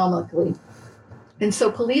economically. And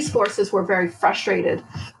so police forces were very frustrated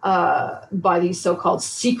by these so-called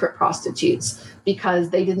secret prostitutes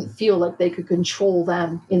because they didn't feel like they could control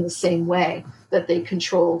them in the same way that they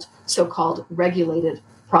controlled so-called regulated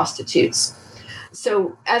prostitutes.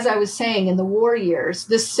 So as I was saying, in the war years,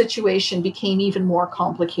 this situation became even more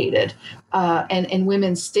complicated, and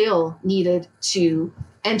women still needed to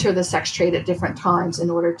enter the sex trade at different times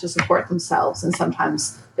in order to support themselves and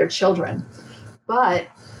sometimes their children. But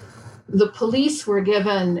the police were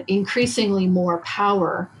given increasingly more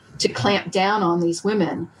power to clamp down on these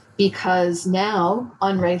women because now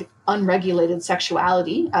unregulated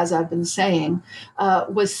sexuality, as I've been saying,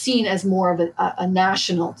 was seen as more of a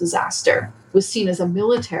national disaster, was seen as a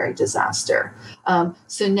military disaster.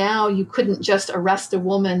 So now you couldn't just arrest a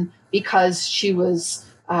woman because she was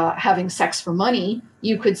having sex for money,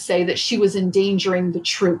 you could say that she was endangering the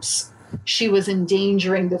troops. She was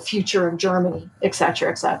endangering the future of Germany, et cetera,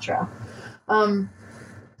 et cetera.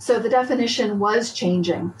 So the definition was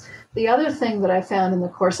changing. The other thing that I found in the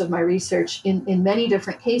course of my research in many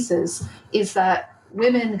different cases is that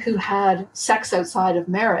women who had sex outside of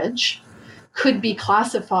marriage could be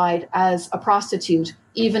classified as a prostitute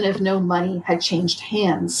even if no money had changed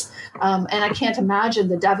hands. And I can't imagine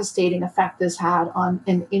the devastating effect this had on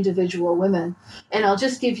an individual women. And I'll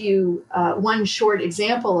just give you one short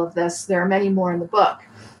example of this. There are many more in the book.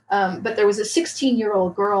 But there was a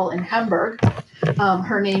 16-year-old girl in Hamburg.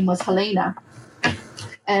 Her name was Helena.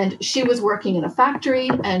 And she was working in a factory,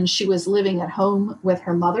 and she was living at home with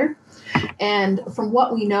her mother. And from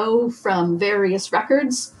what we know from various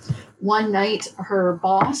records, one night her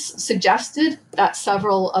boss suggested that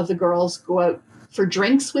several of the girls go out for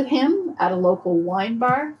drinks with him at a local wine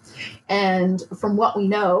bar. And from what we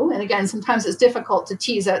know, and again, sometimes it's difficult to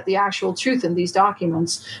tease out the actual truth in these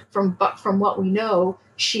documents, but from what we know,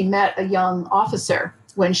 she met a young officer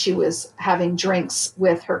when she was having drinks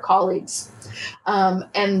with her colleagues.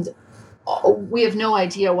 And we have no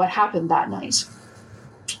idea what happened that night.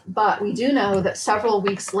 But we do know that several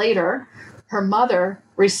weeks later, her mother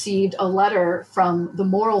received a letter from the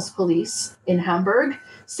morals police in Hamburg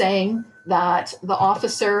saying that the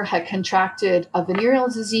officer had contracted a venereal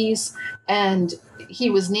disease, and he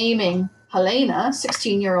was naming Helena,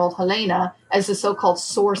 16-year-old Helena, as the so-called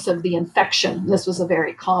source of the infection. This was a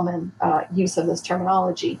very common use of this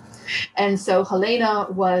terminology. And so Helena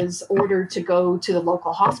was ordered to go to the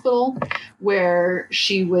local hospital where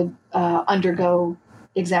she would undergo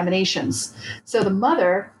examinations. So the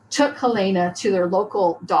mother took Helena to their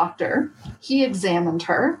local doctor. He examined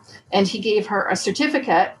her, and he gave her a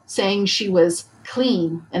certificate saying she was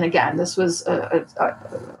clean. And again, this was a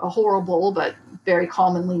horrible but very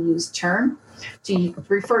commonly used term to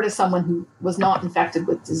refer to someone who was not infected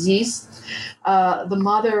with disease. The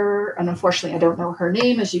mother, and unfortunately I don't know her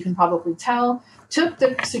name, as you can probably tell, took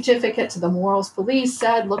the certificate to the morals police,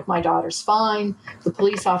 said, "Look, my daughter's fine." The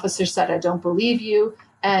police officer said, "I don't believe you,"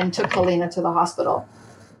 and took Helena to the hospital.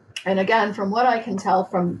 And again, from what I can tell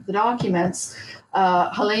from the documents,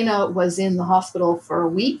 Helena was in the hospital for a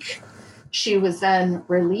week. She was then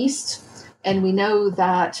released. And we know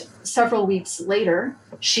that several weeks later,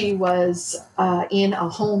 she was in a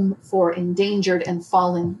home for endangered and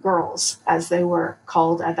fallen girls, as they were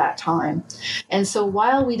called at that time. And so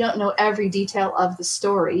while we don't know every detail of the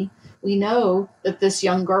story, we know that this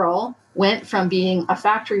young girl went from being a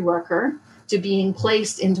factory worker to being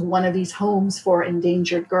placed into one of these homes for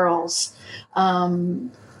endangered girls.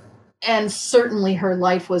 And certainly her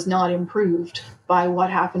life was not improved by what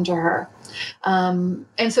happened to her. And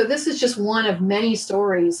so this is just one of many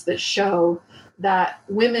stories that show that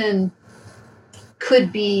women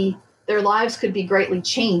their lives could be greatly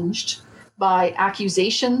changed by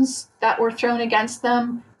accusations that were thrown against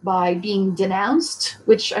them, by being denounced,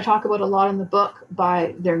 which I talk about a lot in the book,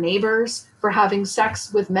 by their neighbors for having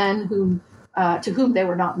sex with men to whom they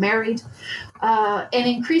were not married. And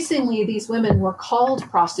increasingly, these women were called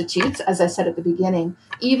prostitutes, as I said at the beginning,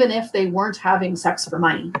 even if they weren't having sex for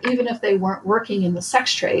money, even if they weren't working in the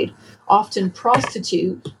sex trade. Often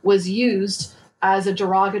prostitute was used as a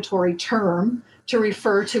derogatory term to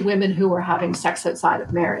refer to women who were having sex outside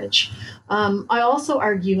of marriage. I also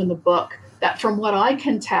argue in the book that from what I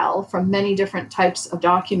can tell from many different types of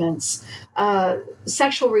documents,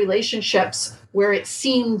 sexual relationships where it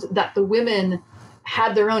seemed that the women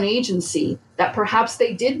had their own agency, that perhaps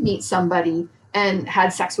they did meet somebody and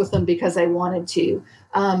had sex with them because they wanted to.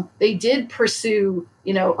 They did pursue,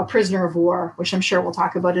 a prisoner of war, which I'm sure we'll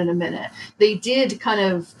talk about in a minute. They did kind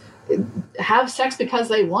of have sex because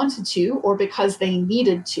they wanted to or because they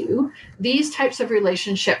needed to. These types of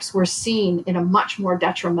relationships were seen in a much more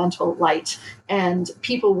detrimental light, and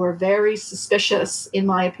people were very suspicious, in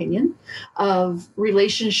my opinion, of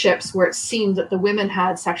relationships where it seemed that the women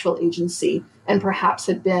had sexual agency and perhaps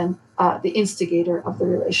had been the instigator of the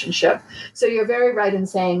relationship. So you're very right in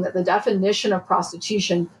saying that the definition of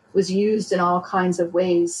prostitution was used in all kinds of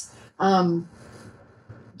ways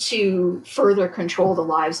to further control the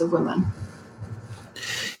lives of women.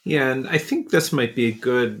 Yeah, and I think this might be a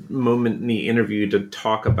good moment in the interview to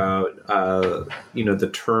talk about, the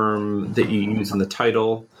term that you use in the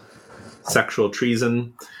title, sexual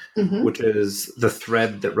treason, which is the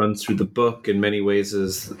thread that runs through the book. In many ways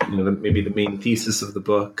is maybe the main thesis of the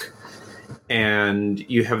book. And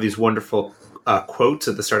you have these wonderful quotes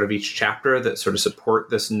at the start of each chapter that sort of support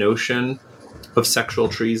this notion of sexual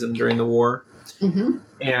treason during the war. Mm-hmm.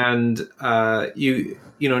 And you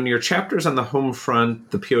in your chapters on the home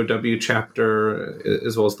front, the POW chapter,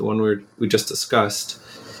 as well as the one we just discussed,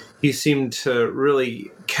 you seem to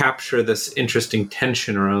really capture this interesting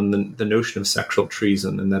tension around the notion of sexual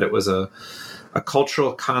treason, and that it was a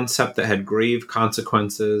cultural concept that had grave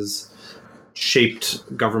consequences,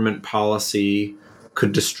 shaped government policy,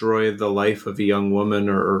 could destroy the life of a young woman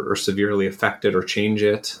or severely affect it or change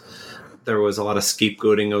it. There was a lot of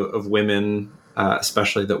scapegoating of women,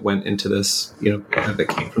 especially that went into this,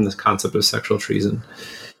 that came from this concept of sexual treason.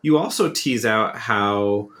 You also tease out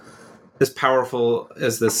how, as powerful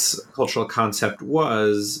as this cultural concept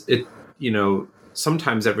was, it,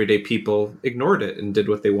 sometimes everyday people ignored it and did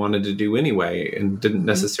what they wanted to do anyway, and didn't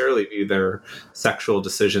necessarily view their sexual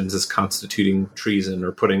decisions as constituting treason,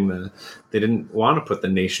 or they didn't want to put the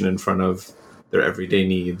nation in front of their everyday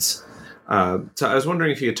needs. So I was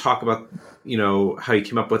wondering if you could talk about, how you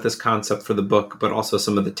came up with this concept for the book, but also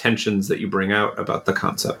some of the tensions that you bring out about the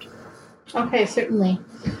concept. Okay, certainly.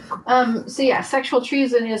 Sexual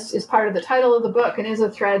treason is part of the title of the book and is a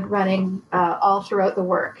thread running all throughout the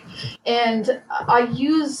work. And I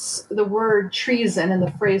use the word treason and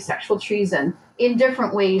the phrase sexual treason in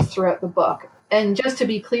different ways throughout the book. And just to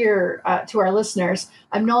be clear to our listeners,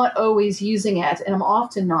 I'm not always using it, and I'm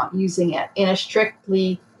often not using it in a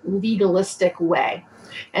strictly legalistic way.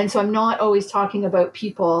 And so I'm not always talking about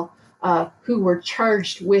people who were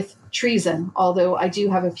charged with treason, although I do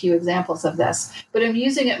have a few examples of this. But I'm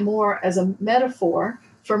using it more as a metaphor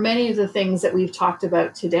for many of the things that we've talked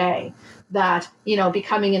about today, that,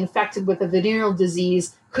 becoming infected with a venereal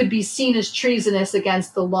disease could be seen as treasonous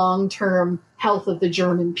against the long-term health of the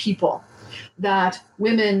German people, that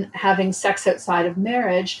women having sex outside of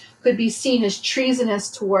marriage could be seen as treasonous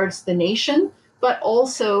towards the nation, but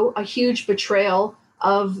also a huge betrayal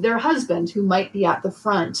of their husband who might be at the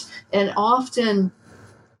front. And often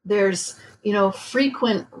there's,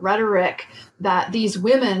 frequent rhetoric that these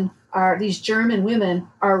German women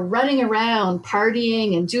are running around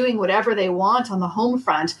partying and doing whatever they want on the home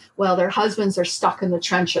front while their husbands are stuck in the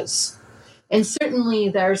trenches. And certainly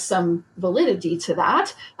there's some validity to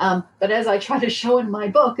that. But as I try to show in my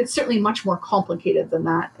book, it's certainly much more complicated than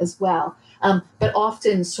that as well. But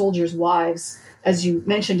often soldiers' wives, as you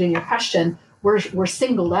mentioned in your question, were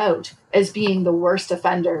singled out as being the worst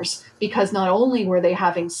offenders, because not only were they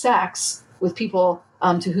having sex with people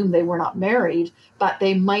to whom they were not married, but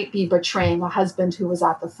they might be betraying a husband who was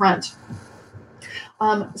at the front.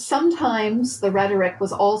 Sometimes the rhetoric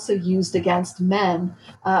was also used against men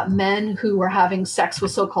who were having sex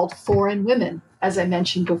with so-called foreign women, as I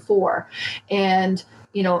mentioned before. And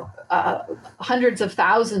hundreds of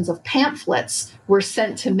thousands of pamphlets were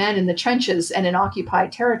sent to men in the trenches and in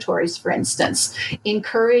occupied territories, for instance,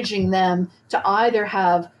 encouraging them to either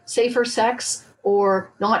have safer sex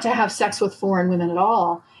or not to have sex with foreign women at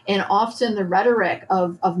all. And often the rhetoric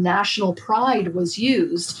of national pride was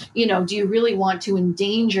used. Do you really want to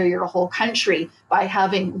endanger your whole country by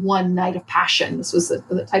having one night of passion? This was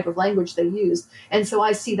the type of language they used. And so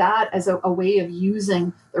I see that as a way of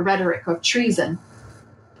using the rhetoric of treason.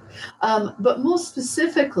 But most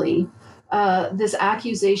specifically, this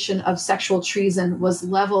accusation of sexual treason was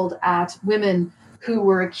leveled at women who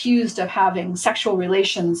were accused of having sexual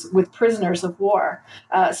relations with prisoners of war.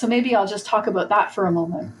 So maybe I'll just talk about that for a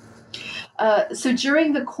moment. So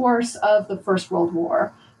during the course of the First World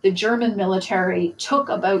War, the German military took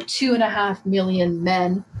about 2.5 million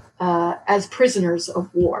men as prisoners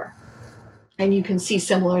of war. And you can see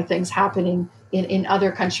similar things happening in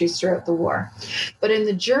other countries throughout the war. But in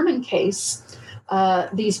the German case,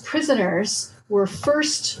 these prisoners were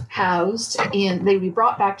first housed they would be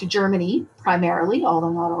brought back to Germany primarily,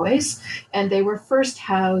 although not always, and they were first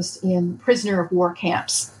housed in prisoner of war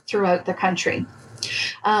camps throughout the country.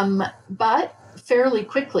 But fairly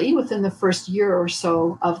quickly, within the first year or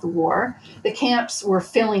so of the war, the camps were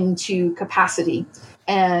filling to capacity,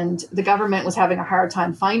 and the government was having a hard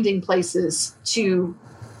time finding places to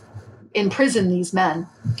imprison these men.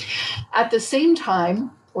 At the same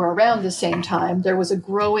time, or around the same time, there was a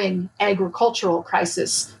growing agricultural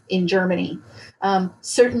crisis in Germany.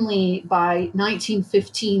 Certainly by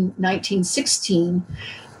 1915, 1916,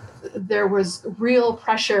 there was real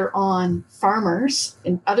pressure on farmers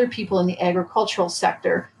and other people in the agricultural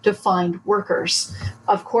sector to find workers.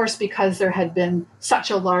 Of course, because there had been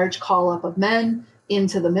such a large call-up of men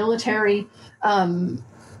into the military,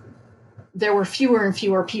 there were fewer and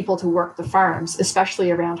fewer people to work the farms,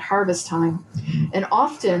 especially around harvest time. And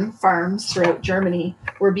often farms throughout Germany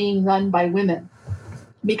were being run by women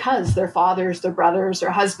because their fathers, their brothers,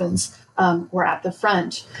 their husbands were at the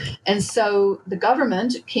front. And so the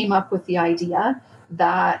government came up with the idea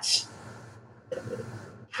that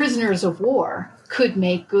prisoners of war could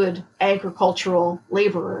make good agricultural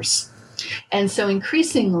laborers. And so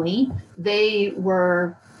increasingly, they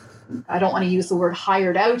were, I don't want to use the word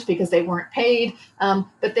hired out because they weren't paid,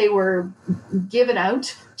 but they were given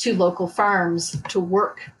out to local farms to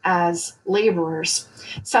work as laborers.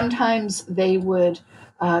 Sometimes they would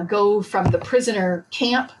go from the prisoner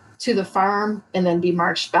camp to the farm and then be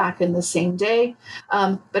marched back in the same day.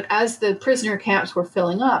 But as the prisoner camps were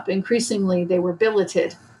filling up, increasingly they were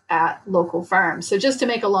billeted at local farms. So just to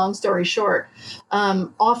make a long story short,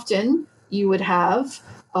 often you would have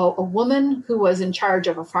a woman who was in charge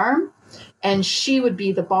of a farm, and she would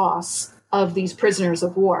be the boss of these prisoners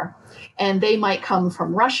of war. And they might come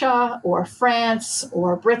from Russia or France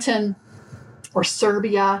or Britain or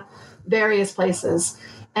Serbia, various places.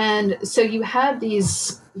 And so you had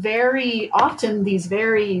these very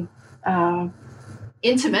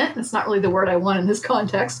intimate, that's not really the word I want in this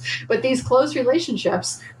context, but these close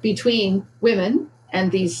relationships between women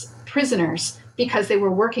and these prisoners, because they were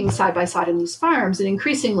working side by side in these farms, and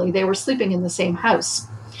increasingly they were sleeping in the same house.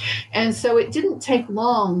 And so it didn't take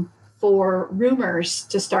long for rumors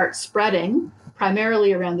to start spreading,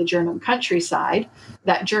 primarily around the German countryside,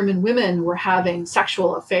 that German women were having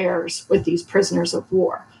sexual affairs with these prisoners of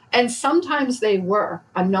war. And sometimes they were.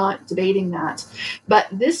 I'm not debating that. But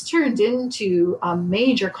this turned into a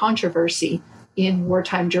major controversy in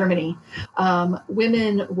wartime Germany.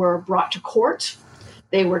 Women were brought to court.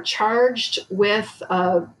 They were charged with,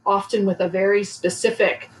 often with a very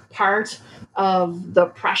specific part of the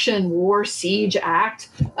Prussian War Siege Act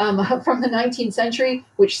from the 19th century,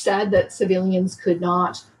 which said that civilians could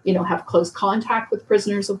not, have close contact with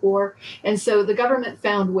prisoners of war. And so the government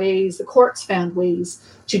found ways, the courts found ways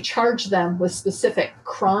to charge them with specific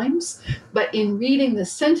crimes. But in reading the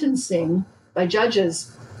sentencing by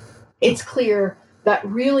judges, it's clear that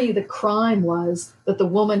really the crime was that the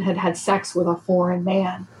woman had had sex with a foreign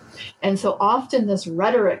man. And so often this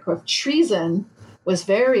rhetoric of treason was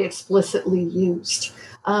very explicitly used.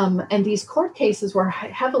 And these court cases were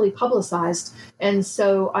heavily publicized. And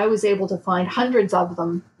so I was able to find hundreds of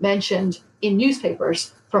them mentioned in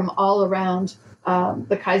newspapers from all around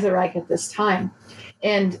the Kaiserreich at this time.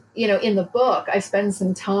 And, in the book, I spend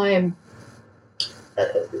some time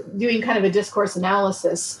doing kind of a discourse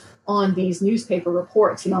analysis on these newspaper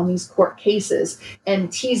reports and on these court cases,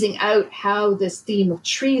 and teasing out how this theme of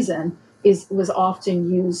treason was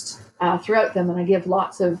often used throughout them. And I give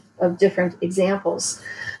lots of different examples.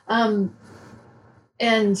 Women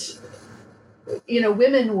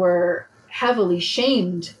were heavily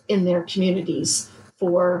shamed in their communities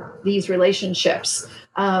for these relationships,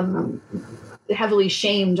 heavily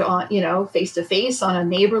shamed on, face to face on a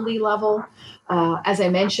neighborly level. As I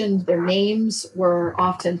mentioned, their names were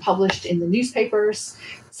often published in the newspapers.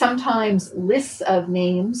 Sometimes lists of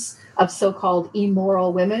names of so-called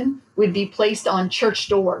immoral women would be placed on church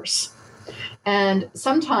doors. And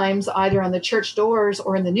sometimes either on the church doors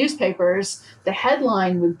or in the newspapers, the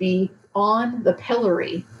headline would be "on the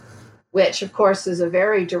pillory," which of course is a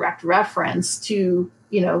very direct reference to,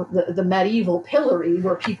 the medieval pillory,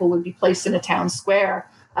 where people would be placed in a town square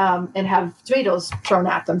and have tomatoes thrown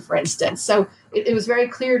at them, for instance. So it was very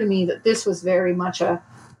clear to me that this was very much a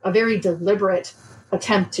very deliberate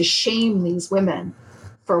attempt to shame these women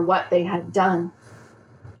for what they had done.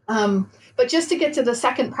 But just to get to the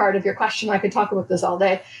second part of your question, I could talk about this all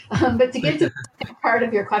day, but to get to the second part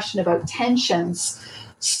of your question about tensions,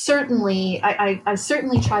 certainly, I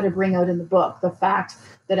certainly try to bring out in the book the fact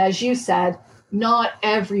that, as you said, not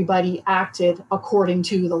everybody acted according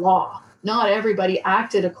to the law. Not everybody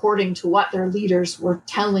acted according to what their leaders were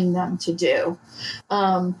telling them to do.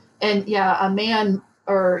 A man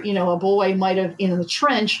or, a boy might have, in the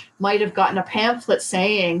trench, might have gotten a pamphlet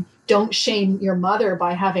saying, "Don't shame your mother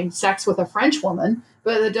by having sex with a French woman,"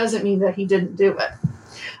 but that doesn't mean that he didn't do it.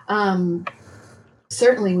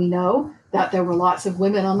 Certainly we know that there were lots of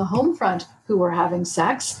women on the home front who were having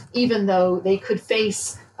sex, even though they could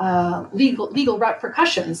face legal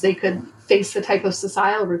repercussions. They could face the type of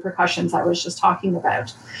societal repercussions I was just talking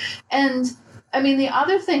about. And the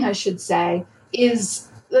other thing I should say is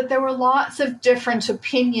that there were lots of different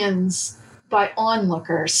opinions by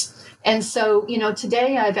onlookers. And so,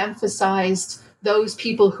 today I've emphasized those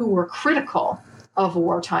people who were critical of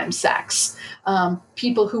wartime sex,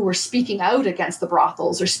 people who were speaking out against the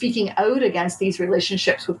brothels or speaking out against these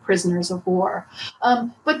relationships with prisoners of war.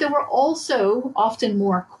 But there were also often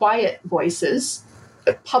more quiet voices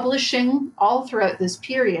publishing all throughout this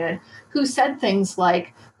period who said things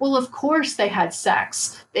like, well, of course they had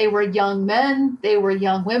sex. They were young men. They were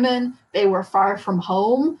young women. They were far from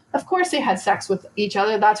home. Of course they had sex with each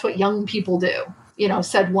other. That's what young people do.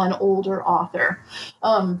 said one older author.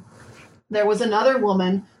 There was another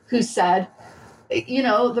woman who said,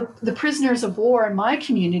 the prisoners of war in my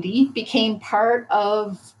community became part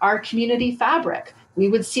of our community fabric. We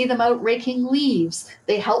would see them out raking leaves.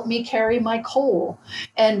 They helped me carry my coal.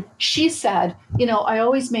 And she said, I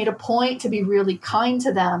always made a point to be really kind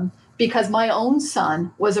to them because my own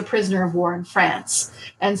son was a prisoner of war in France.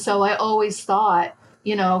 And so I always thought,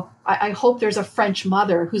 I hope there's a French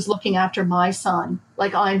mother who's looking after my son,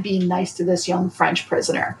 like I'm being nice to this young French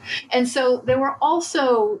prisoner. And so there were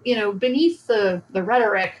also, beneath the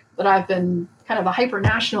rhetoric that I've been kind of a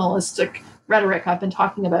hyper-nationalistic rhetoric I've been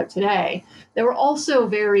talking about today, there were also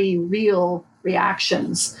very real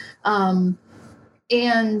reactions and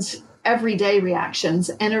everyday reactions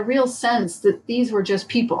and a real sense that these were just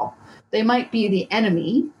people. They might be the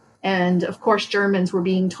enemy. And of course, Germans were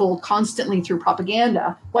being told constantly through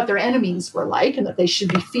propaganda what their enemies were like and that they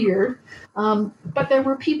should be feared. But there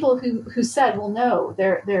were people who said, well, no,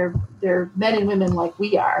 they're men and women like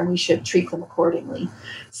we are, and we should treat them accordingly.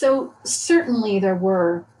 So certainly there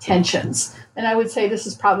were tensions. And I would say this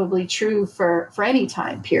is probably true for any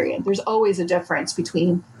time period. There's always a difference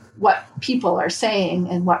between what people are saying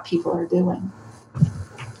and what people are doing.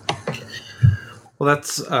 Well,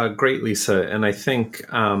 that's great, Lisa. And I think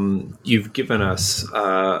you've given us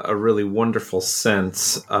a really wonderful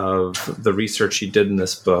sense of the research you did in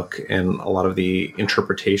this book and a lot of the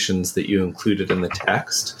interpretations that you included in the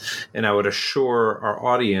text. And I would assure our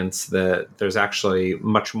audience that there's actually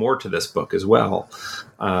much more to this book as well.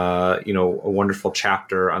 A wonderful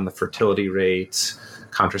chapter on the fertility rate,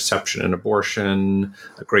 contraception and abortion,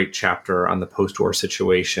 a great chapter on the post-war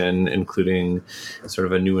situation, including sort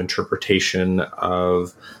of a new interpretation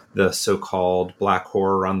of the so-called Black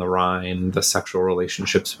Horror on the Rhine, the sexual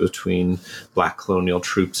relationships between Black colonial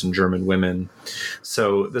troops and German women.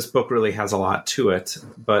 So this book really has a lot to it,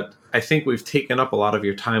 but I think we've taken up a lot of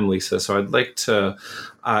your time, Lisa. So I'd like to,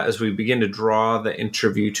 as we begin to draw the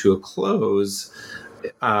interview to a close,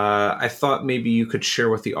 I thought maybe you could share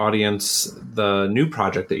with the audience the new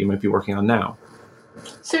project that you might be working on now.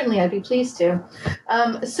 Certainly, I'd be pleased to.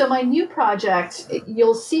 So my new project,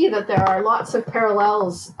 you'll see that there are lots of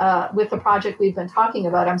parallels with the project we've been talking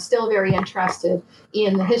about. I'm still very interested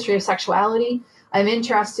in the history of sexuality. I'm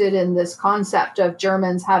interested in this concept of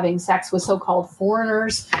Germans having sex with so-called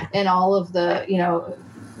foreigners and all of the,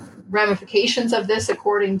 ramifications of this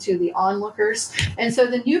according to the onlookers. And so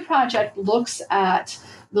the new project looks at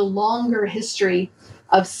the longer history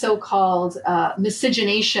of so-called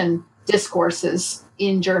miscegenation discourses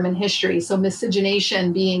in German history. So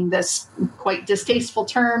miscegenation being this quite distasteful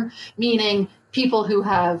term, meaning people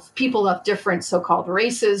of different so-called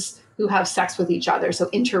races who have sex with each other. So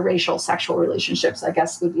interracial sexual relationships, I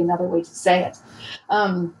guess, would be another way to say it.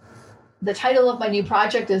 The title of my new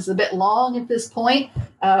project is a bit long at this point,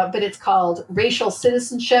 but it's called Racial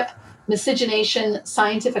Citizenship, Miscegenation,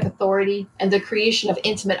 Scientific Authority, and the Creation of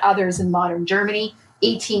Intimate Others in Modern Germany,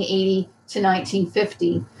 1880 to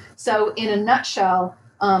 1950. So in a nutshell,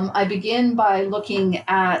 I begin by looking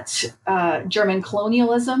at German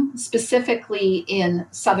colonialism, specifically in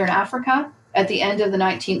Southern Africa at the end of the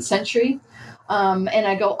 19th century. And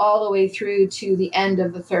I go all the way through to the end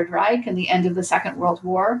of the Third Reich and the end of the Second World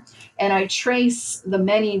War. And I trace the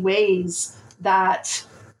many ways that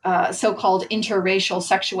so-called interracial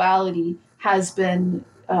sexuality has been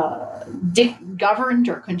governed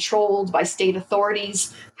or controlled by state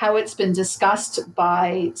authorities, how it's been discussed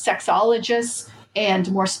by sexologists, and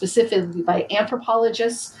more specifically by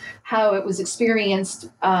anthropologists, how it was experienced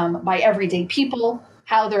by everyday people,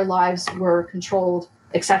 how their lives were controlled,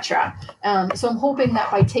 etc. So I'm hoping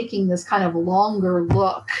that by taking this kind of longer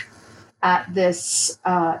look at this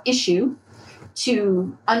issue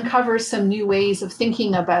to uncover some new ways of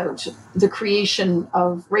thinking about the creation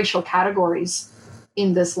of racial categories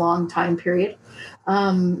in this long time period,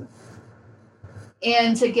 and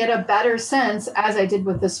to get a better sense, as I did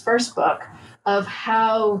with this first book, of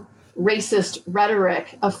how racist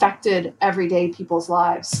rhetoric affected everyday people's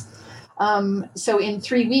lives. So in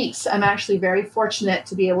 3 weeks, I'm actually very fortunate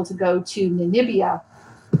to be able to go to Namibia,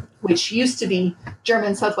 which used to be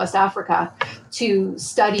German Southwest Africa, to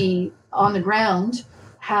study on the ground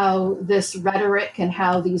how this rhetoric and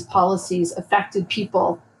how these policies affected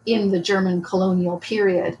people in the German colonial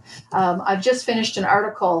period. I've just finished an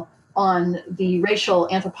article on the racial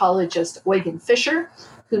anthropologist Eugen Fischer,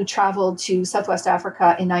 who traveled to Southwest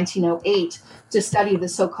Africa in 1908 to study to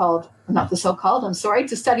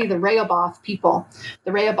study the Rehoboth people.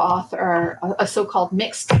 The Rehoboth are a so-called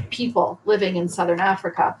mixed people living in Southern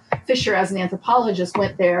Africa. Fischer, as an anthropologist,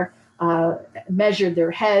 went there, measured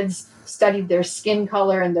their heads, studied their skin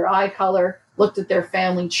color and their eye color, looked at their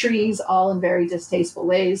family trees, all in very distasteful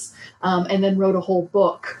ways, and then wrote a whole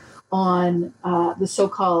book on the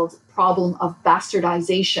so-called problem of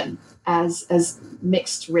bastardization, as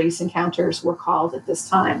mixed race encounters were called at this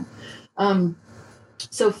time.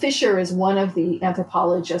 So Fisher is one of the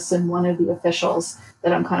anthropologists and one of the officials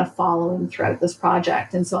that I'm kind of following throughout this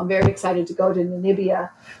project. And so I'm very excited to go to Namibia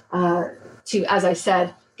to, as I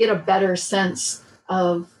said, get a better sense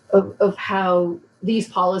of how these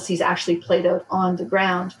policies actually played out on the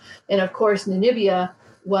ground. And of course, Namibia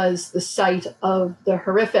was the site of the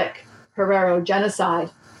horrific Herero genocide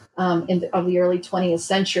of the early 20th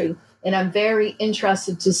century. And I'm very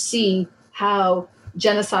interested to see how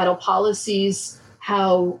genocidal policies,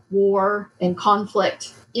 how war and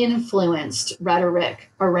conflict influenced rhetoric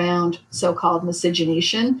around so-called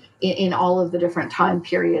miscegenation in all of the different time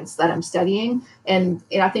periods that I'm studying. And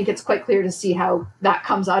I think it's quite clear to see how that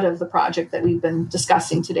comes out of the project that we've been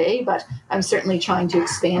discussing today, but I'm certainly trying to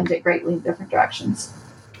expand it greatly in different directions.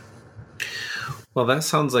 Well, that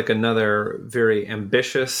sounds like another very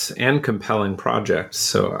ambitious and compelling project.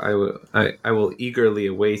 So I will eagerly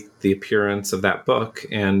await the appearance of that book.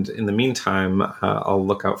 And in the meantime, I'll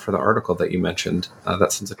look out for the article that you mentioned.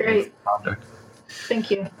 That sounds like a great project.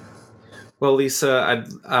 Thank you. Well, Lisa,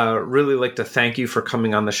 I'd really like to thank you for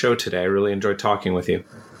coming on the show today. I really enjoyed talking with you.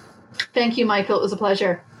 Thank you, Michael. It was a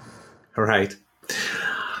pleasure. All right.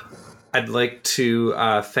 I'd like to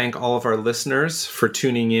thank all of our listeners for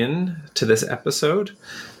tuning in to this episode.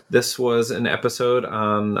 This was an episode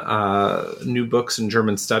on New Books in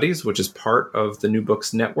German Studies, which is part of the New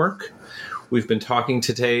Books Network. We've been talking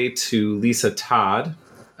today to Lisa Todd,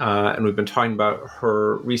 and we've been talking about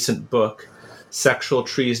her recent book, Sexual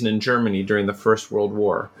Treason in Germany During the First World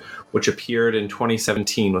War, which appeared in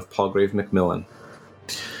 2017 with Palgrave Macmillan.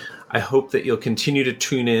 I hope that you'll continue to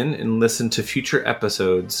tune in and listen to future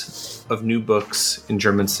episodes of New Books in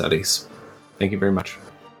German Studies. Thank you very much.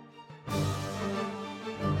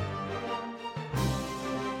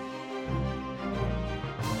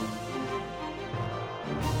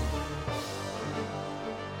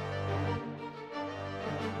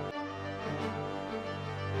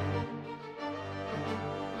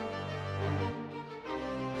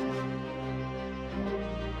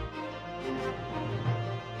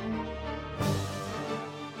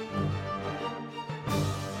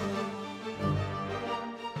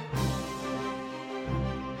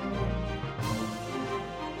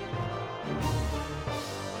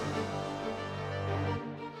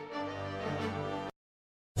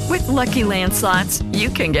 With Lucky Land Slots, you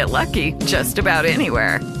can get lucky just about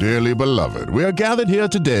anywhere. Dearly beloved, we are gathered here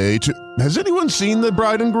today to... Has anyone seen the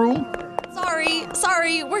bride and groom?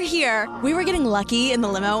 Sorry, we're here. We were getting lucky in the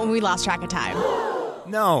limo and we lost track of time.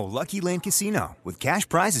 No, Lucky Land Casino, with cash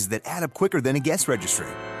prizes that add up quicker than a guest registry.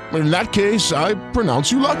 In that case, I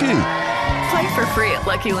pronounce you lucky. Play for free at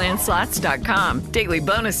LuckyLandSlots.com. Daily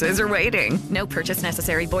bonuses are waiting. No purchase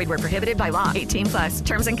necessary. Void where prohibited by law. 18+.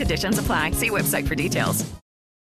 Terms and conditions apply. See website for details.